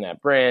popular in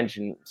that branch,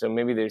 and so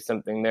maybe there's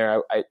something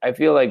there. I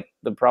feel like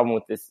the problem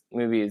with this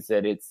movie is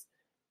that it's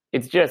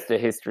just a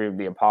history of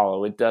the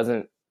Apollo. It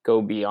doesn't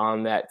go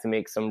beyond that to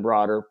make some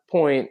broader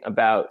point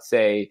about,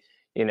 say,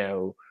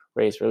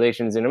 race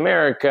relations in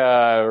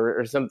America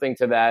or something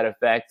to that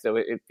effect. So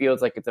it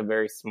feels like it's a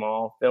very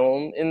small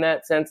film in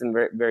that sense and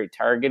very, very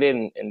targeted.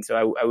 And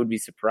so I would be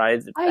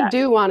surprised if I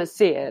do want to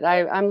see it.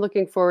 I'm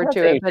looking forward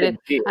to it, but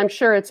I'm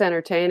sure it's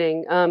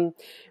entertaining.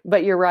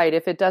 But you're right.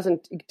 If it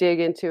doesn't dig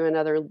into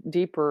another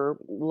deeper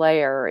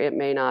layer, it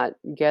may not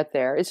get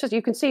there. It's just,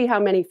 you can see how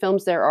many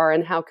films there are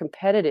and how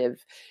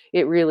competitive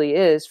it really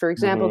is. For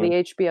example, the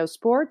HBO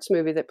Sports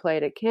movie that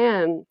played at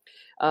Cannes,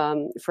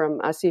 from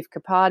Asif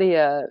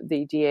Kapadia,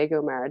 the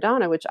Diego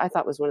Maradona, which I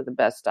thought was one of the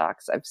best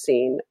docs I've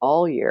seen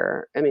all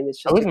year. I mean,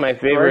 it's just that was my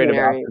favorite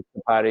about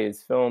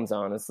Kapadia's films,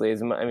 honestly.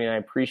 I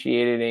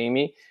appreciated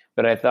Amy,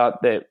 but I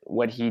thought that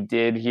what he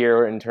did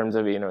here in terms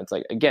of, it's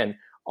like, again,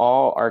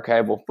 all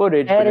archival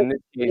footage, but in this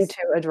case, into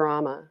a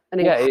drama.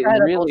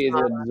 It really is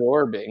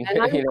absorbing.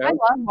 And I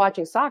love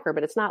watching soccer,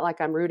 but it's not like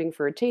I'm rooting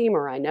for a team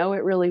or I know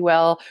it really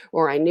well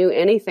or I knew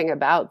anything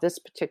about this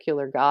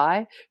particular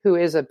guy who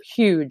is a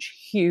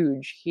huge,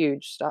 huge,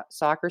 huge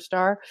soccer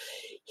star.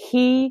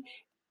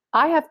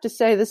 I have to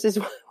say, this is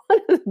one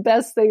of the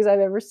best things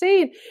I've ever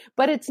seen,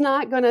 but it's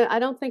not I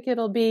don't think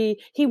it'll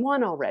be, he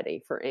won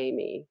already for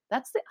Amy.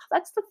 That's the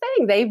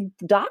thing. They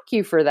dock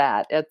you for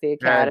that at the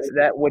Academy.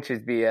 Which is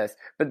BS.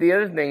 But the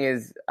other thing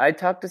is, I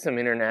talked to some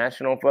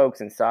international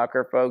folks and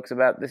soccer folks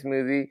about this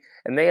movie,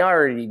 and they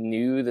already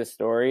knew the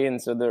story.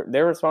 And so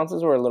their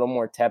responses were a little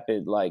more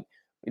tepid. Like,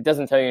 it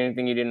doesn't tell you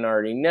anything you didn't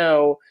already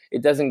know.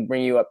 It doesn't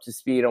bring you up to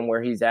speed on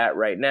where he's at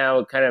right now.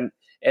 It kind of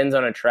ends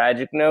on a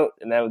tragic note,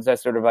 and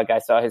that's sort of like, I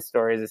saw his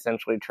story as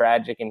essentially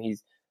tragic, and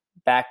he's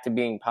back to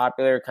being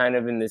popular kind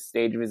of in this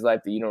stage of his life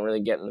that you don't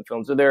really get in the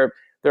film. So there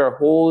are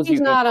holes. He's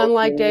not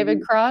unlike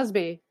David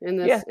Crosby in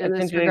this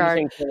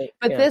regard.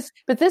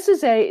 But this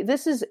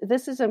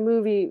is a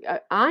movie.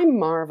 I'm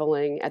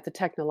marveling at the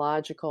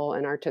technological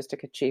and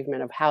artistic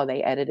achievement of how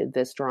they edited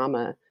this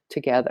drama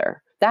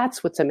together.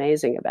 That's what's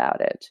amazing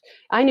about it.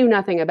 I knew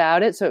nothing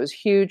about it, so it was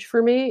huge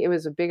for me. It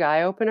was a big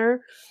eye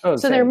opener. Oh,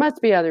 So there same.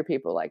 must be other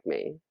people like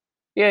me.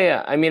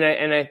 Yeah. I mean,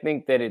 I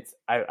think that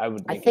I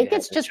would I think think it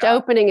has it's a just shot.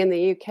 opening in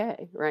the UK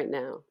right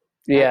now.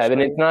 Yeah, but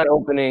Actually, it's not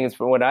opening.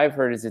 From what I've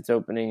heard, is it's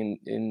opening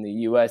in the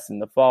U.S. in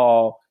the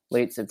fall,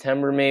 late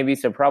September maybe.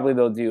 So probably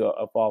they'll do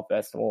a fall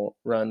festival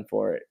run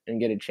for it and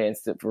get a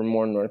chance for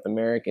more North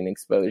American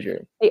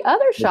exposure. the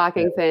other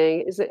shocking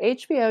thing is that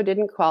HBO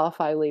didn't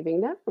qualify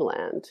Leaving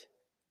Neverland,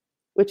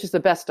 which is the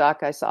best doc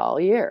I saw all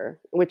year,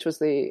 which was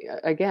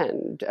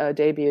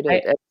debuted I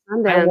at I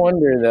Sundance.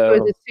 wonder It was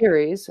though. a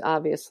series,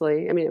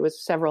 obviously. I mean, it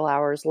was several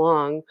hours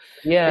long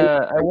and Yeah, I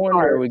different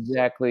wonder parts.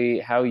 exactly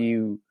how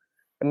you.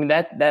 I mean,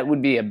 that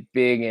would be a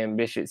big,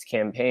 ambitious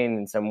campaign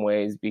in some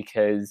ways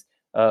because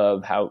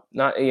of how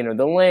not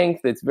the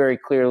length. It's very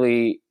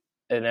clearly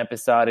an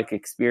episodic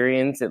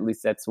experience. At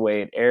least that's the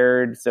way it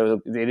aired. So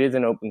it is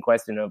an open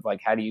question of like,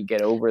 how do you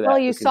get over Well,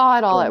 that? you Because saw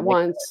it all at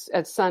once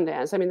at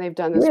Sundance. I mean, they've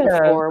done this yeah,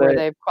 before where but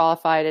they've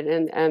qualified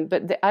it,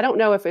 but I don't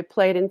know if it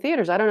played in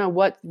theaters. I don't know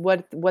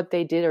what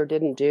they did or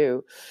didn't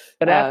do.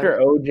 but Uh, after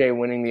OJ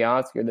winning the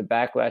Oscar, the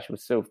backlash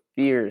was so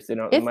fierce. It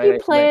if you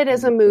might play it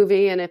as a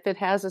movie and if it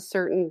has a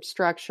certain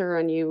structure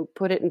and you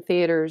put it in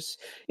theaters,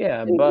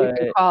 yeah, and you but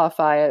can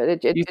qualify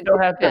it. you It still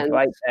have to depends.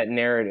 fight that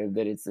narrative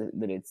that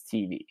it's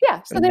TV. Yeah.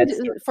 I So mean, then,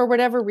 that's for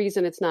whatever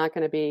reason, it's not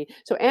going to be.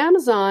 So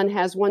Amazon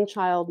has One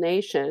Child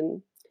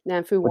Nation,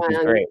 Nanfu which is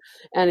Wan, great.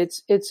 and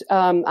it's.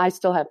 I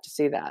still have to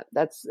see that.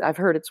 I've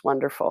heard it's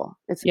wonderful.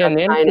 It's Yeah,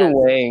 about China's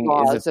Namfu Wang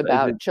laws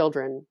about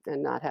children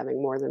and not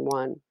having more than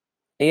one,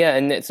 yeah,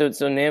 and so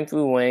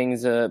Namfu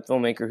Wang's a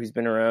filmmaker who's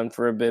been around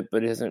for a bit,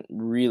 but hasn't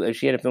really.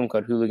 She had a film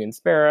called Hooligan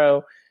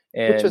Sparrow,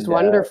 which was and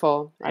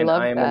wonderful. I and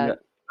loved that.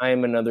 I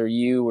am another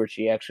you, where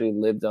she actually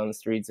lived on the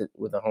streets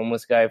with a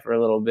homeless guy for a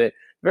little bit.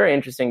 Very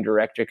interesting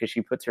director because she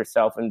puts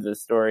herself into the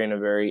story in a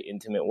very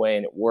intimate way,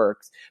 and it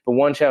works. But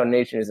One Child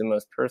Nation is the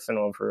most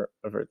personal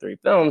of her three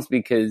films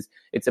because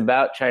it's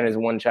about China's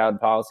one child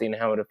policy and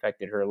how it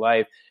affected her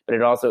life, but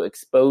it also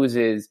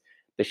exposes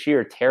the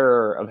sheer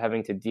terror of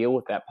having to deal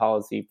with that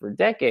policy for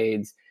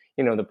decades.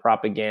 The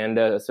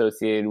propaganda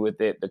associated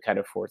with it, the kind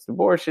of forced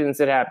abortions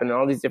that happen, and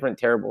all these different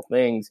terrible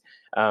things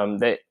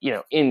that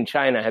in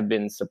China have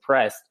been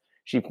suppressed.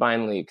 She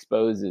finally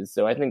exposes.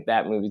 So I think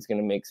that movie's going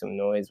to make some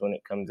noise when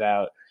it comes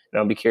out, and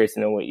I'll be curious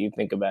to know what you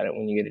think about it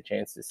when you get a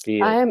chance to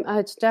see it.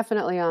 It's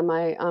definitely on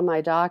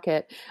my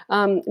docket.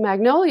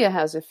 Magnolia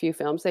has a few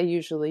films. They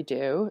usually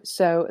do.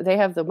 So they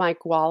have the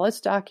Mike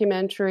Wallace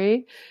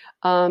documentary.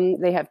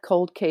 They have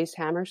Cold Case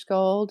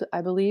Hammerscold, I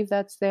believe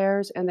that's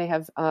theirs, and they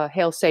have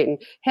Hail Satan.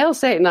 Hail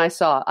Satan, I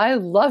saw. I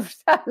loved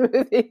that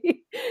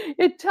movie.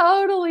 It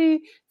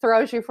totally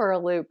throws you for a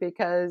loop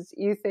because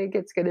you think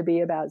it's going to be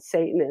about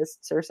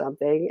Satanists or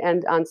something,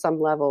 and on some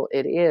level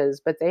it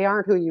is, but they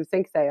aren't who you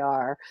think they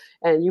are,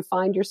 and you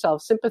find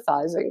yourself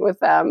sympathizing with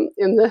them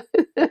in the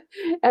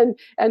and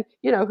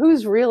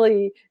who's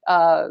really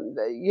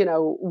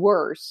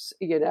worse,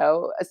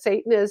 a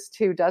Satanist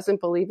who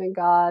doesn't believe in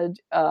God,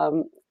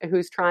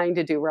 who's trying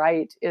to do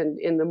right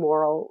in the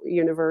moral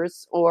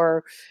universe,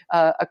 or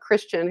a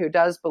Christian who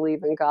does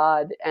believe in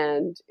God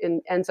and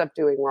ends up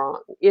doing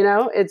wrong.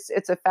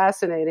 It's a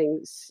fascinating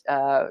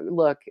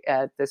look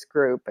at this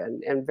group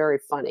and very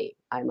funny,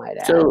 I might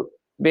add. So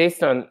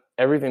based on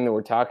everything that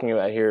we're talking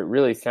about here, it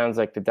really sounds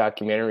like the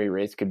documentary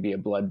race could be a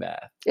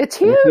bloodbath. It's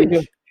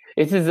huge.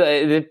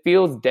 It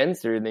feels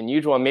denser than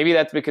usual. Maybe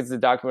that's because the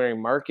documentary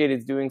market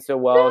is doing so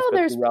well. No,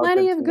 there's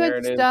plenty of good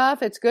narrative.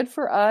 stuff. It's good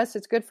for us.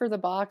 It's good for the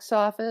box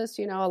office.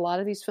 A lot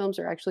of these films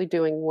are actually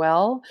doing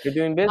well. They're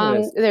doing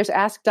business. There's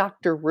Ask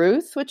Dr.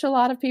 Ruth, which a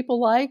lot of people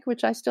like,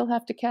 which I still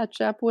have to catch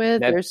up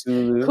with. That's There's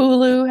Hulu.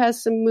 Hulu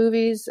has some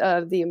movies.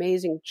 The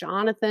Amazing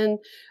Jonathan,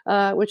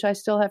 which I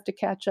still have to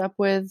catch up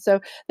with.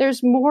 So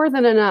there's more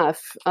than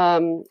enough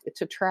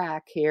to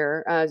track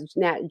here.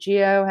 Nat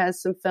Geo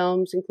has some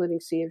films,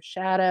 including Sea of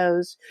Shadows.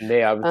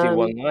 They obviously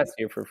won last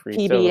year for free.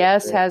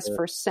 PBS has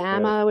For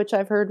Sama, which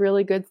I've heard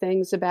really good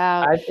things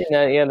about. I think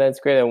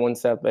that's great. That won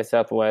South by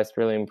Southwest,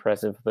 really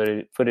impressive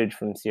footage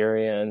from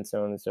Syria and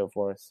so on and so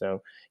forth.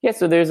 So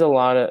so there's a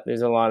lot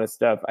of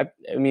stuff. I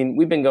mean,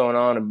 we've been going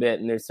on a bit,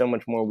 and there's so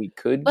much more we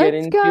could get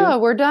into. Let's go.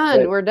 We're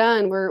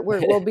done.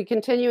 We'll be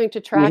continuing to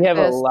track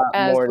this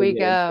as we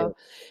go.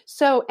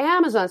 So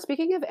Amazon.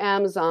 Speaking of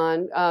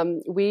Amazon,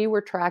 we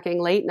were tracking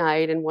late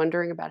night and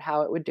wondering about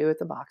how it would do at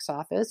the box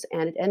office,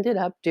 and it ended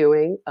up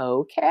doing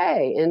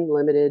okay in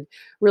limited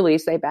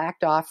release. They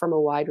backed off from a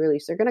wide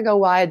release. They're going to go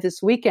wide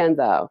this weekend,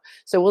 though.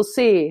 So we'll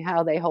see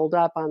how they hold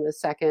up on the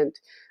second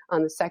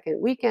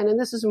weekend. And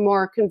this is a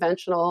more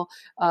conventional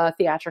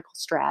theatrical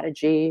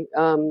strategy.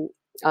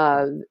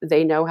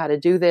 They know how to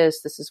do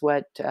this. This is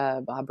what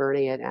Bob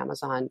Burney at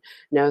Amazon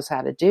knows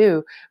how to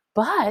do.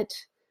 But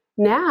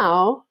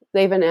now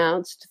they've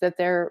announced that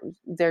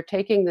they're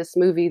taking this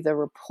movie, The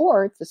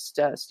Report, this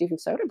Steven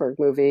Soderbergh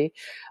movie,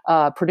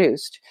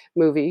 produced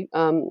movie,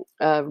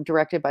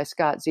 directed by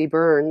Scott Z.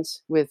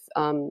 Burns with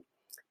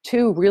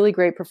two really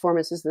great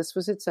performances. This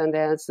was at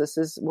Sundance. This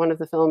is one of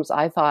the films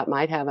I thought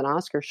might have an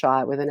Oscar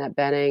shot, with Annette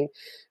Bening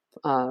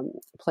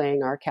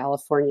playing our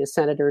California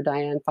Senator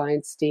Dianne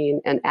Feinstein,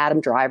 and Adam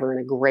Driver in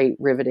a great,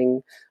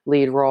 riveting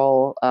lead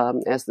role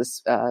as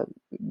this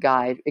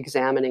guy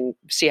examining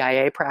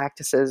CIA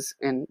practices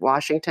in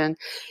Washington.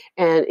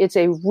 And it's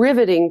a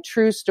riveting,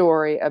 true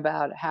story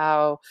about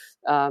how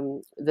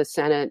the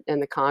Senate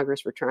and the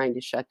Congress were trying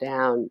to shut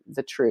down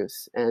the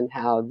truth, and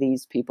how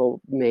these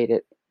people made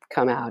it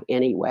come out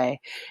anyway.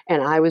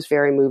 And I was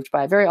very moved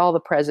by all the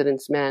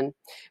President's Men,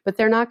 but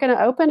they're not going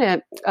to open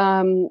it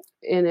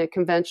in a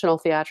conventional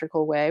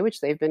theatrical way,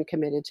 which they've been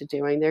committed to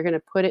doing. They're going to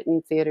put it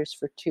in theaters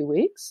for 2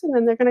 weeks, and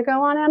then they're going to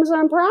go on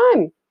Amazon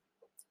Prime.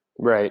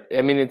 Right.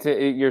 I mean,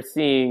 you're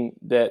seeing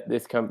that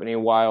this company,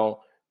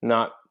 while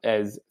not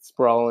as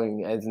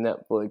sprawling as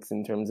Netflix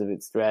in terms of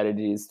its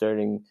strategy, is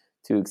starting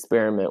to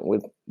experiment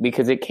with,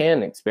 because it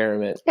can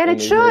experiment. And it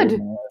should.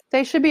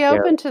 They should be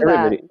open to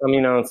that. I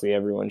mean, honestly,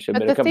 everyone should.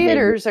 But the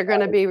theaters are going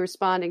to be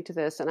responding to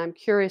this, and I'm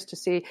curious to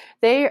see.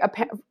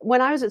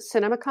 When I was at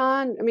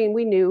CinemaCon, I mean,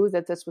 we knew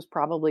that this was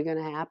probably going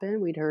to happen.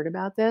 We'd heard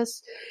about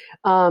this.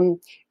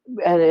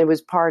 And it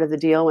was part of the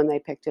deal when they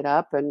picked it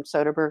up. And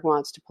Soderbergh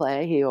wants to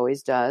play. He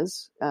always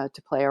does,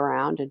 to play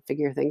around and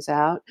figure things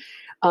out.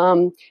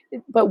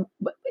 But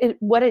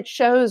what it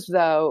shows,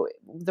 though,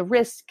 the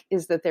risk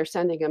is that they're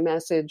sending a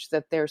message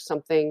that there's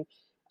something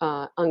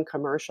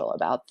uncommercial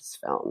about this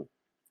film.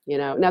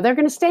 Now they're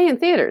going to stay in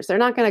theaters. They're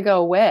not going to go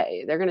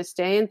away. They're going to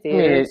stay in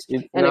theaters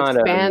and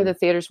expand the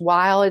theaters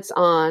while it's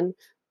on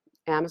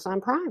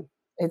Amazon Prime.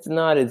 It's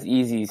not as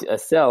easy a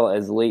sell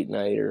as Late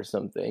Night or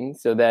something,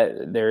 so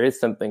that there is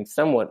something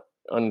somewhat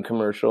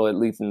uncommercial, at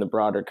least in the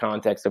broader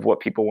context of what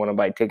people want to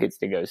buy tickets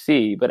to go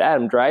see. But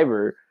Adam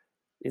Driver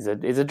is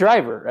a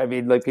driver. I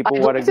mean, like, people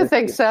want to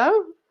think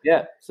so.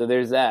 Yeah, so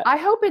there's that. I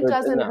hope it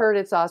doesn't hurt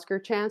its Oscar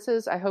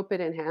chances. I hope it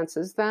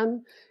enhances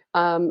them.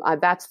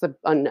 That's the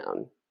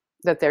unknown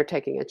that they're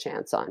taking a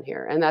chance on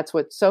here, and that's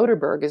what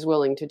Soderbergh is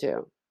willing to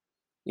do.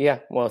 Yeah,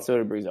 well,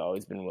 Soderbergh's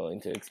always been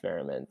willing to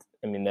experiment.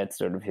 I mean, that's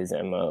sort of his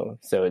MO.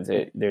 So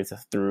there's a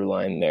through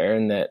line there,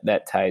 and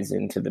that ties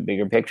into the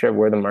bigger picture of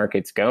where the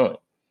market's going.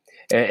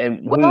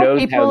 And who knows?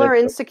 People are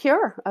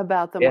insecure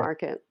about the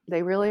market.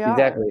 They really are.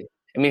 Exactly.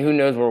 I mean, who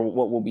knows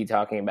what we'll be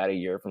talking about a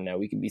year from now?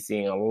 We could be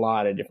seeing a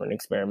lot of different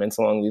experiments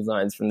along these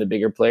lines from the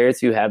bigger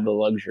players who have the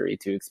luxury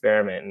to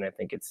experiment. And I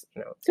think it's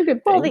a good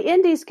thing. Well, the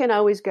indies can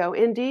always go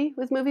indie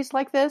with movies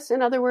like this.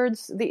 In other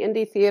words, the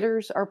indie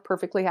theaters are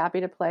perfectly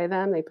happy to play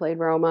them. They played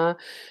Roma.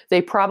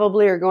 They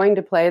probably are going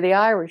to play The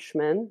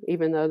Irishman,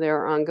 even though there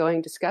are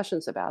ongoing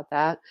discussions about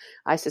that.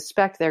 I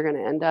suspect they're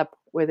going to end up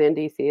with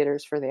indie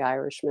theaters for The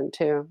Irishman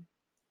too.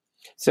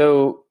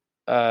 So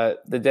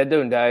The Dead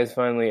Don't Die is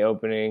finally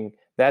opening.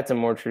 That's a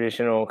more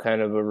traditional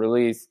kind of a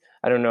release.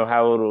 I don't know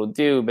how it'll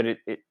do, but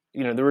it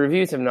the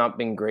reviews have not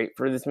been great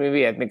for this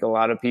movie. I think a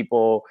lot of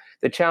people,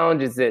 the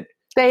challenge is that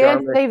they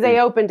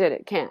opened it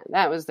at Cannes.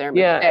 That was their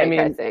mistake,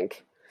 I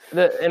think.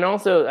 And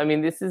also, I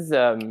mean, this is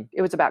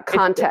it was about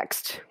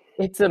context.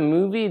 It's a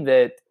movie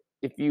that,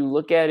 if you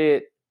look at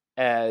it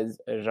as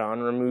a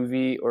genre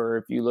movie, or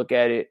if you look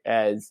at it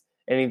as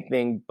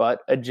anything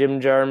but a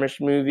Jim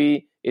Jarmusch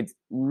movie, it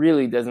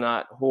really does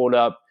not hold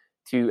up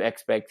to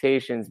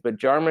expectations. But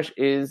Jarmusch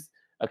is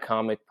a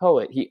comic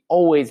poet. He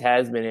always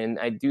has been, and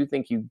I do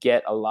think you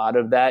get a lot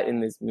of that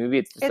in this movie.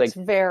 It's like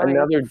very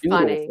another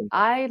funny.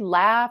 I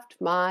laughed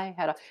my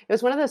head off. It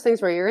was one of those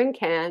things where you're in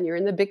Cannes, you're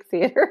in the big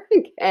theater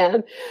in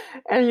Cannes,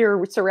 and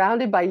you're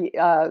surrounded by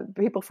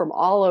people from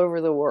all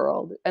over the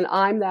world, and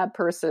I'm that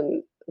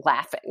person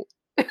laughing.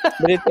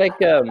 But it's like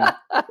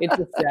it's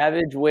a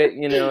savage wit,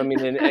 I mean,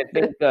 and I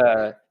think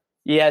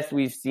yes,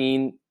 we've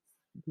seen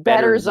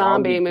better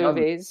zombie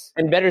movies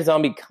and better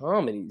zombie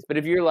comedies. But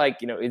if you're like,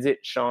 is it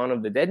Shaun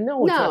of the Dead?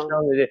 No, it's not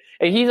Shaun of the Dead.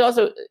 And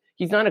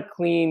he's not a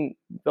clean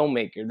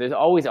filmmaker. There's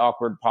always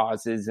awkward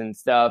pauses and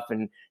stuff,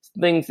 and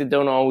things that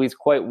don't always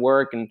quite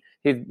work. And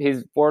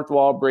his fourth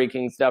wall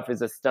breaking stuff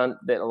is a stunt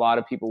that a lot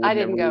of people would I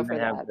didn't go for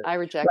that. I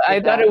rejected that. I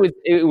thought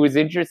it was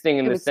interesting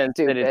in the sense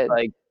stupid. that it's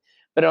like,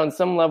 but on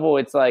some level,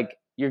 it's like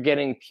you're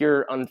getting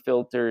pure,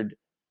 unfiltered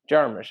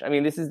Jarmusch. I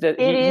mean, this is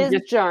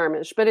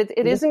Jarmusch, but it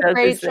isn't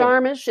great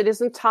Jarmusch. It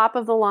isn't top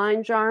of the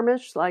line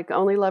Jarmusch like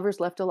Only Lovers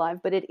Left Alive,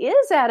 but it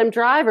is Adam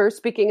Driver.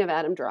 Speaking of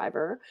Adam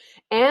Driver,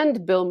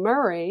 and Bill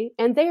Murray,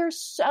 and they are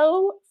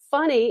so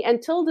funny.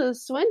 And Tilda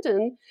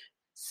Swinton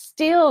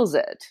steals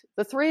it.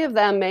 The three of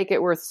them make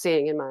it worth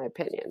seeing, in my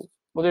opinion.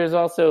 Well, there's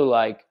also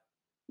like,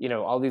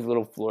 all these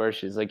little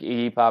flourishes, like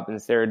Iggy Pop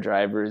and Sarah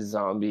Driver's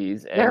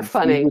zombies. And they're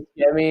funny.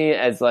 Buscemi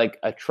as like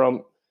a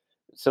Trump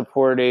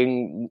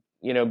supporting,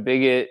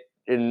 bigot,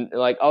 and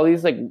like all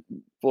these like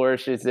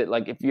flourishes that,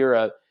 like, if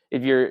you're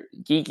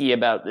geeky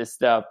about this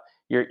stuff,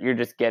 you're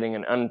just getting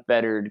an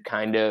unfettered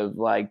kind of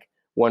like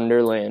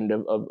wonderland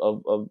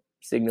of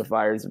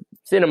signifiers,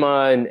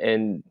 cinema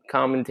and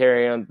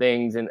commentary on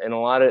things, and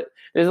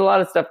there's a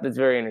lot of stuff that's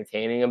very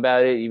entertaining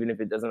about it, even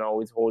if it doesn't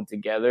always hold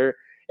together.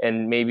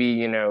 And maybe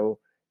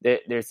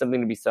there's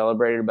something to be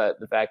celebrated about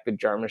the fact that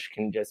Jarmusch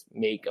can just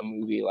make a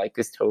movie like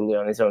this totally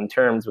on his own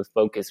terms with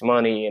focused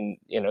money, and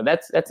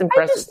that's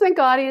impressive. I just think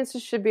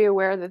audiences should be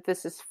aware that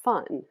this is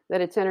fun,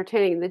 that it's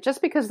entertaining. That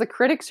just because the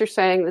critics are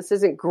saying this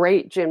isn't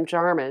great Jim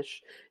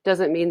Jarmusch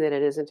doesn't mean that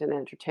it isn't an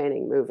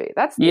entertaining movie.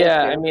 That's the issue.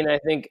 I mean, I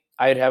think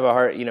I'd have a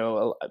hard,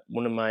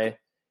 one of my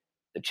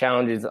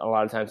challenges a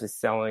lot of times is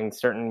selling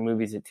certain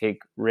movies that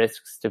take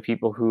risks to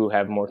people who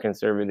have more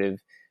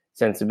conservative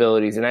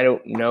sensibilities, and I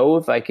don't know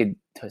if I could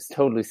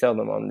totally sell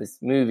them on this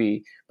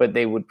movie, but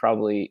they would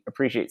probably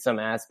appreciate some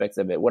aspects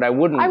of it. What I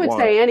would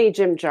say any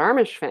Jim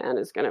Jarmusch fan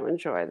is going to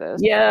enjoy this.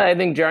 Yeah, I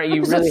think you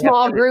really a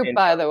small group,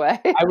 by the way.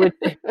 I would.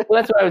 Well,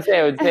 that's what I would say.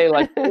 I would say,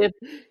 like, if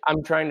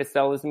I'm trying to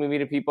sell this movie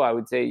to people, I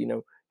would say,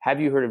 have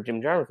you heard of Jim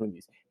Jarmusch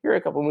movies? Here are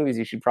a couple movies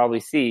you should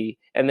probably see,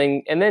 and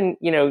then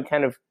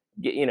kind of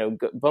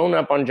bone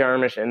up on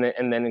Jarmusch,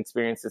 and then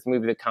experience this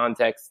movie. The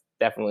context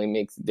definitely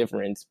makes a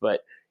difference,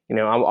 but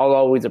I'll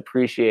always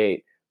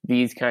appreciate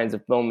these kinds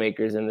of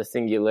filmmakers and the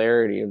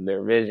singularity of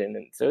their vision.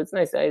 And so it's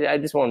nice. I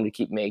just want them to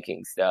keep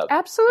making stuff.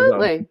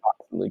 Absolutely. As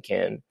possibly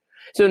can.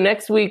 So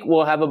next week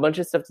we'll have a bunch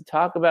of stuff to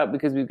talk about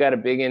because we've got a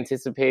big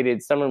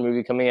anticipated summer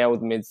movie coming out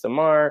with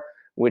Midsommar,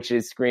 which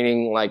is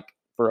screening like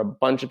for a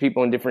bunch of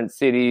people in different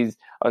cities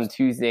on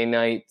Tuesday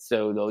night.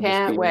 So there'll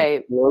just be an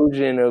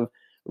explosion of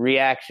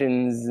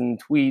reactions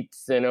and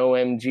tweets and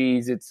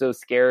OMGs, it's so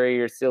scary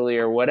or silly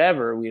or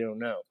whatever. We don't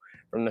know.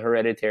 From the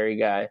Hereditary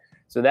guy.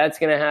 So that's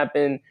going to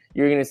happen.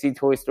 You're going to see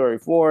Toy Story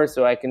 4,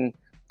 so I can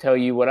tell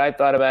you what I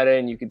thought about it,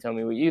 and you can tell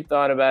me what you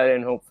thought about it,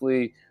 and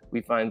hopefully we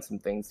find some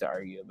things to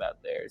argue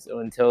about there. So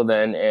until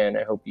then, and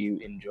I hope you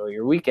enjoy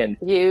your weekend.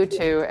 You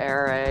too,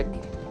 Eric.